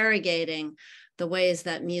interrogating the ways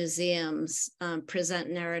that museums present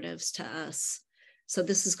narratives to us. So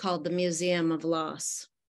this is called The Museum of Loss.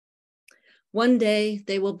 One day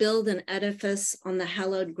they will build an edifice on the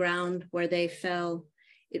hallowed ground where they fell.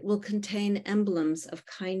 It will contain emblems of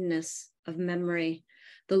kindness, of memory.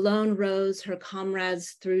 The lone rose her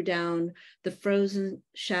comrades threw down, the frozen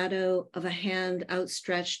shadow of a hand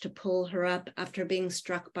outstretched to pull her up after being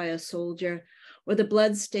struck by a soldier, or the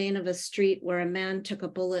blood stain of a street where a man took a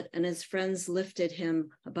bullet and his friends lifted him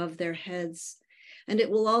above their heads. And it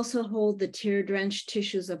will also hold the tear-drenched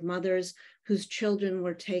tissues of mothers whose children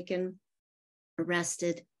were taken,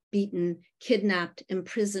 arrested, beaten, kidnapped,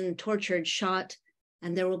 imprisoned, tortured, shot.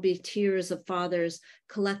 And there will be tears of fathers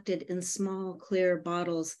collected in small, clear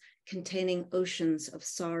bottles containing oceans of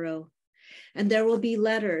sorrow. And there will be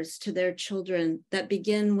letters to their children that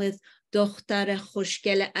begin with "Dokhtar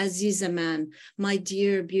khoshgel aziz man," my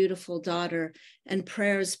dear, beautiful daughter, and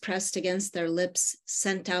prayers pressed against their lips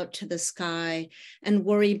sent out to the sky, and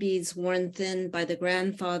worry beads worn thin by the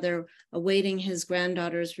grandfather awaiting his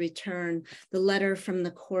granddaughter's return, the letter from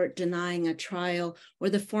the court denying a trial, or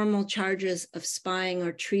the formal charges of spying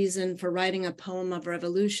or treason for writing a poem of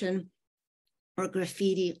revolution, or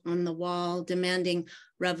graffiti on the wall demanding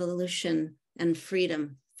revolution and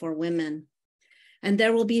freedom for women. And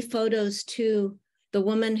there will be photos too, the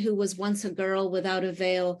woman who was once a girl without a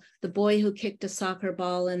veil, the boy who kicked a soccer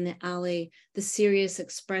ball in the alley, the serious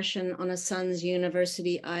expression on a son's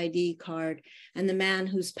university ID card, and the man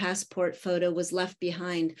whose passport photo was left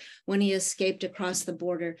behind when he escaped across the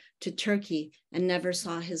border to Turkey and never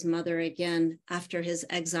saw his mother again after his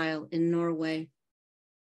exile in Norway.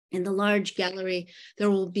 In the large gallery,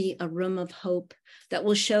 there will be a room of hope that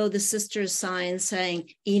will show the sister's sign saying,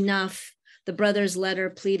 "Enough," the brother's letter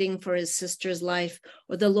pleading for his sister's life,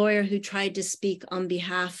 or the lawyer who tried to speak on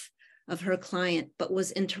behalf of her client, but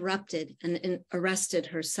was interrupted and arrested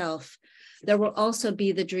herself. There will also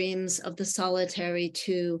be the dreams of the solitary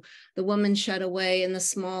too, the woman shut away in the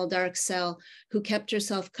small dark cell who kept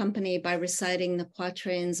herself company by reciting the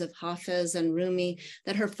quatrains of Hafez and Rumi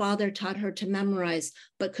that her father taught her to memorize,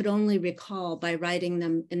 but could only recall by writing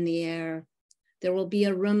them in the air. There will be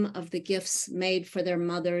a room of the gifts made for their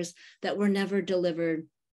mothers that were never delivered.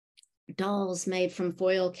 Dolls made from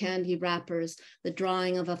foil candy wrappers, the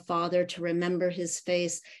drawing of a father to remember his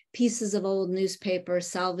face, pieces of old newspaper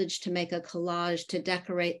salvaged to make a collage to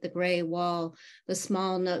decorate the gray wall, the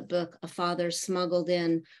small notebook a father smuggled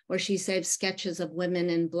in, where she saved sketches of women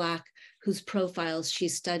in black whose profiles she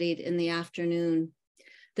studied in the afternoon.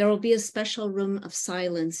 There will be a special room of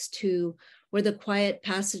silence too, where the quiet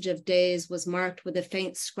passage of days was marked with a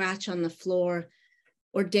faint scratch on the floor,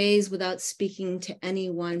 or days without speaking to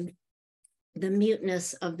anyone. The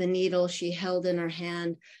muteness of the needle she held in her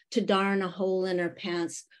hand to darn a hole in her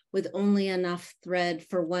pants with only enough thread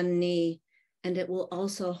for one knee, and it will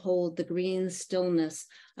also hold the green stillness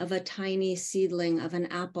of a tiny seedling of an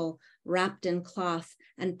apple wrapped in cloth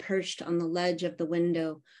and perched on the ledge of the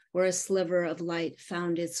window where a sliver of light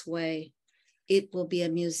found its way. It will be a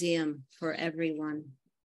museum for everyone.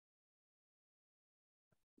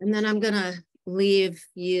 And then I'm gonna leave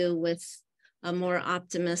you with a more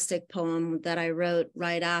optimistic poem that I wrote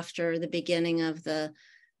right after the beginning of the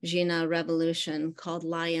Jina Revolution called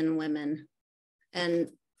Lion Women. And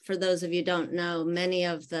for those of you who don't know, many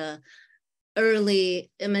of the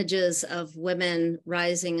early images of women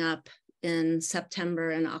rising up in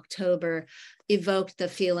September and October evoked the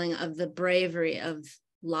feeling of the bravery of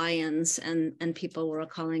lions, and people were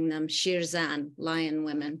calling them Shirzan, lion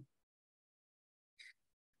women.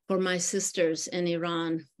 For my sisters in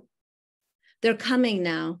Iran, they're coming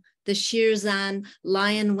now, the Shirzan,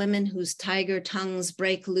 lion women whose tiger tongues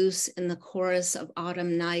break loose in the chorus of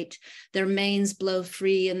autumn night. Their manes blow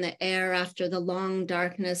free in the air after the long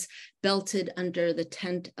darkness, belted under the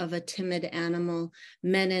tent of a timid animal,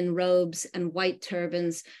 men in robes and white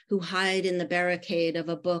turbans who hide in the barricade of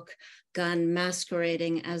a book, gun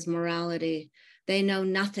masquerading as morality. They know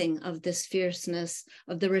nothing of this fierceness,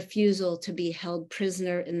 of the refusal to be held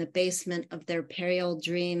prisoner in the basement of their pale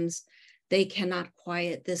dreams. They cannot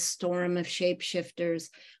quiet this storm of shapeshifters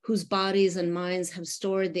whose bodies and minds have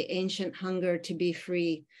stored the ancient hunger to be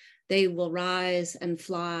free. They will rise and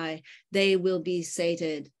fly. They will be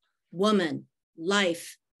sated. Woman,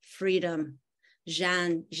 life, freedom.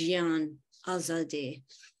 Jan, Jian, Azadi.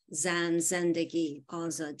 Zan, Zendegi,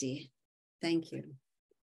 Azadi. Thank you.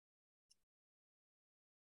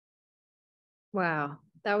 Wow,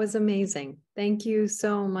 that was amazing. Thank you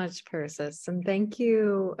so much, Persis. And thank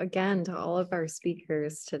you again to all of our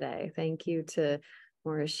speakers today. Thank you to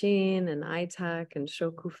Morehshin and Aytak and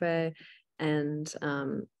Shokoofeh and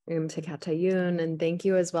to Katayoun. And thank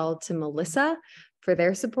you as well to Melissa for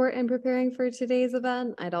their support in preparing for today's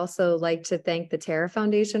event. I'd also like to thank the Terra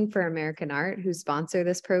Foundation for American Art, who sponsor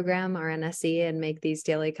this program, our NSE, and make these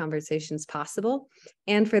daily conversations possible,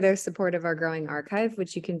 and for their support of our growing archive,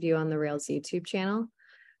 which you can view on the Rails YouTube channel.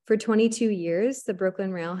 For 22 years, the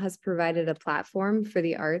Brooklyn Rail has provided a platform for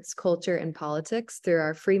the arts, culture, and politics through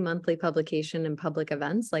our free monthly publication and public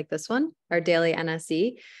events like this one, our daily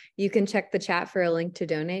NSE. You can check the chat for a link to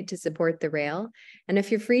donate to support the Rail. And if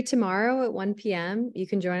you're free tomorrow at 1 p.m., you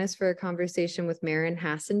can join us for a conversation with Marin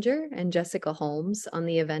Hassinger and Jessica Holmes on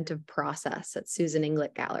the event of Process at Susan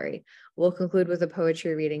Inglet Gallery. We'll conclude with a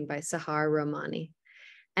poetry reading by Sahar Romani.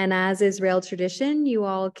 And as is Rail tradition, you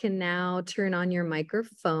all can now turn on your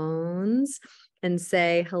microphones and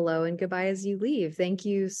say hello and goodbye as you leave. Thank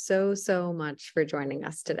you so, so much for joining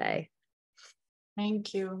us today.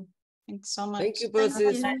 Thank you. Thanks so much. Thank you,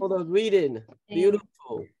 Persis, for the reading.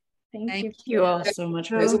 Beautiful. Thank you all so much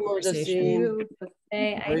for Thank the you, conversation.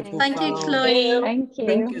 Thank you, Chloe. Thank you.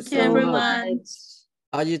 Thank you so everyone. much.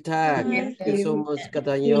 Aytak, thank you so much,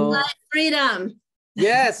 Katayoun. Freedom.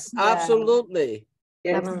 Yes, Yeah. absolutely.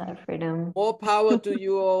 Yes. Freedom. More power to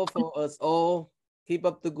you all, for us all. Keep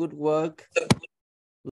up the good work.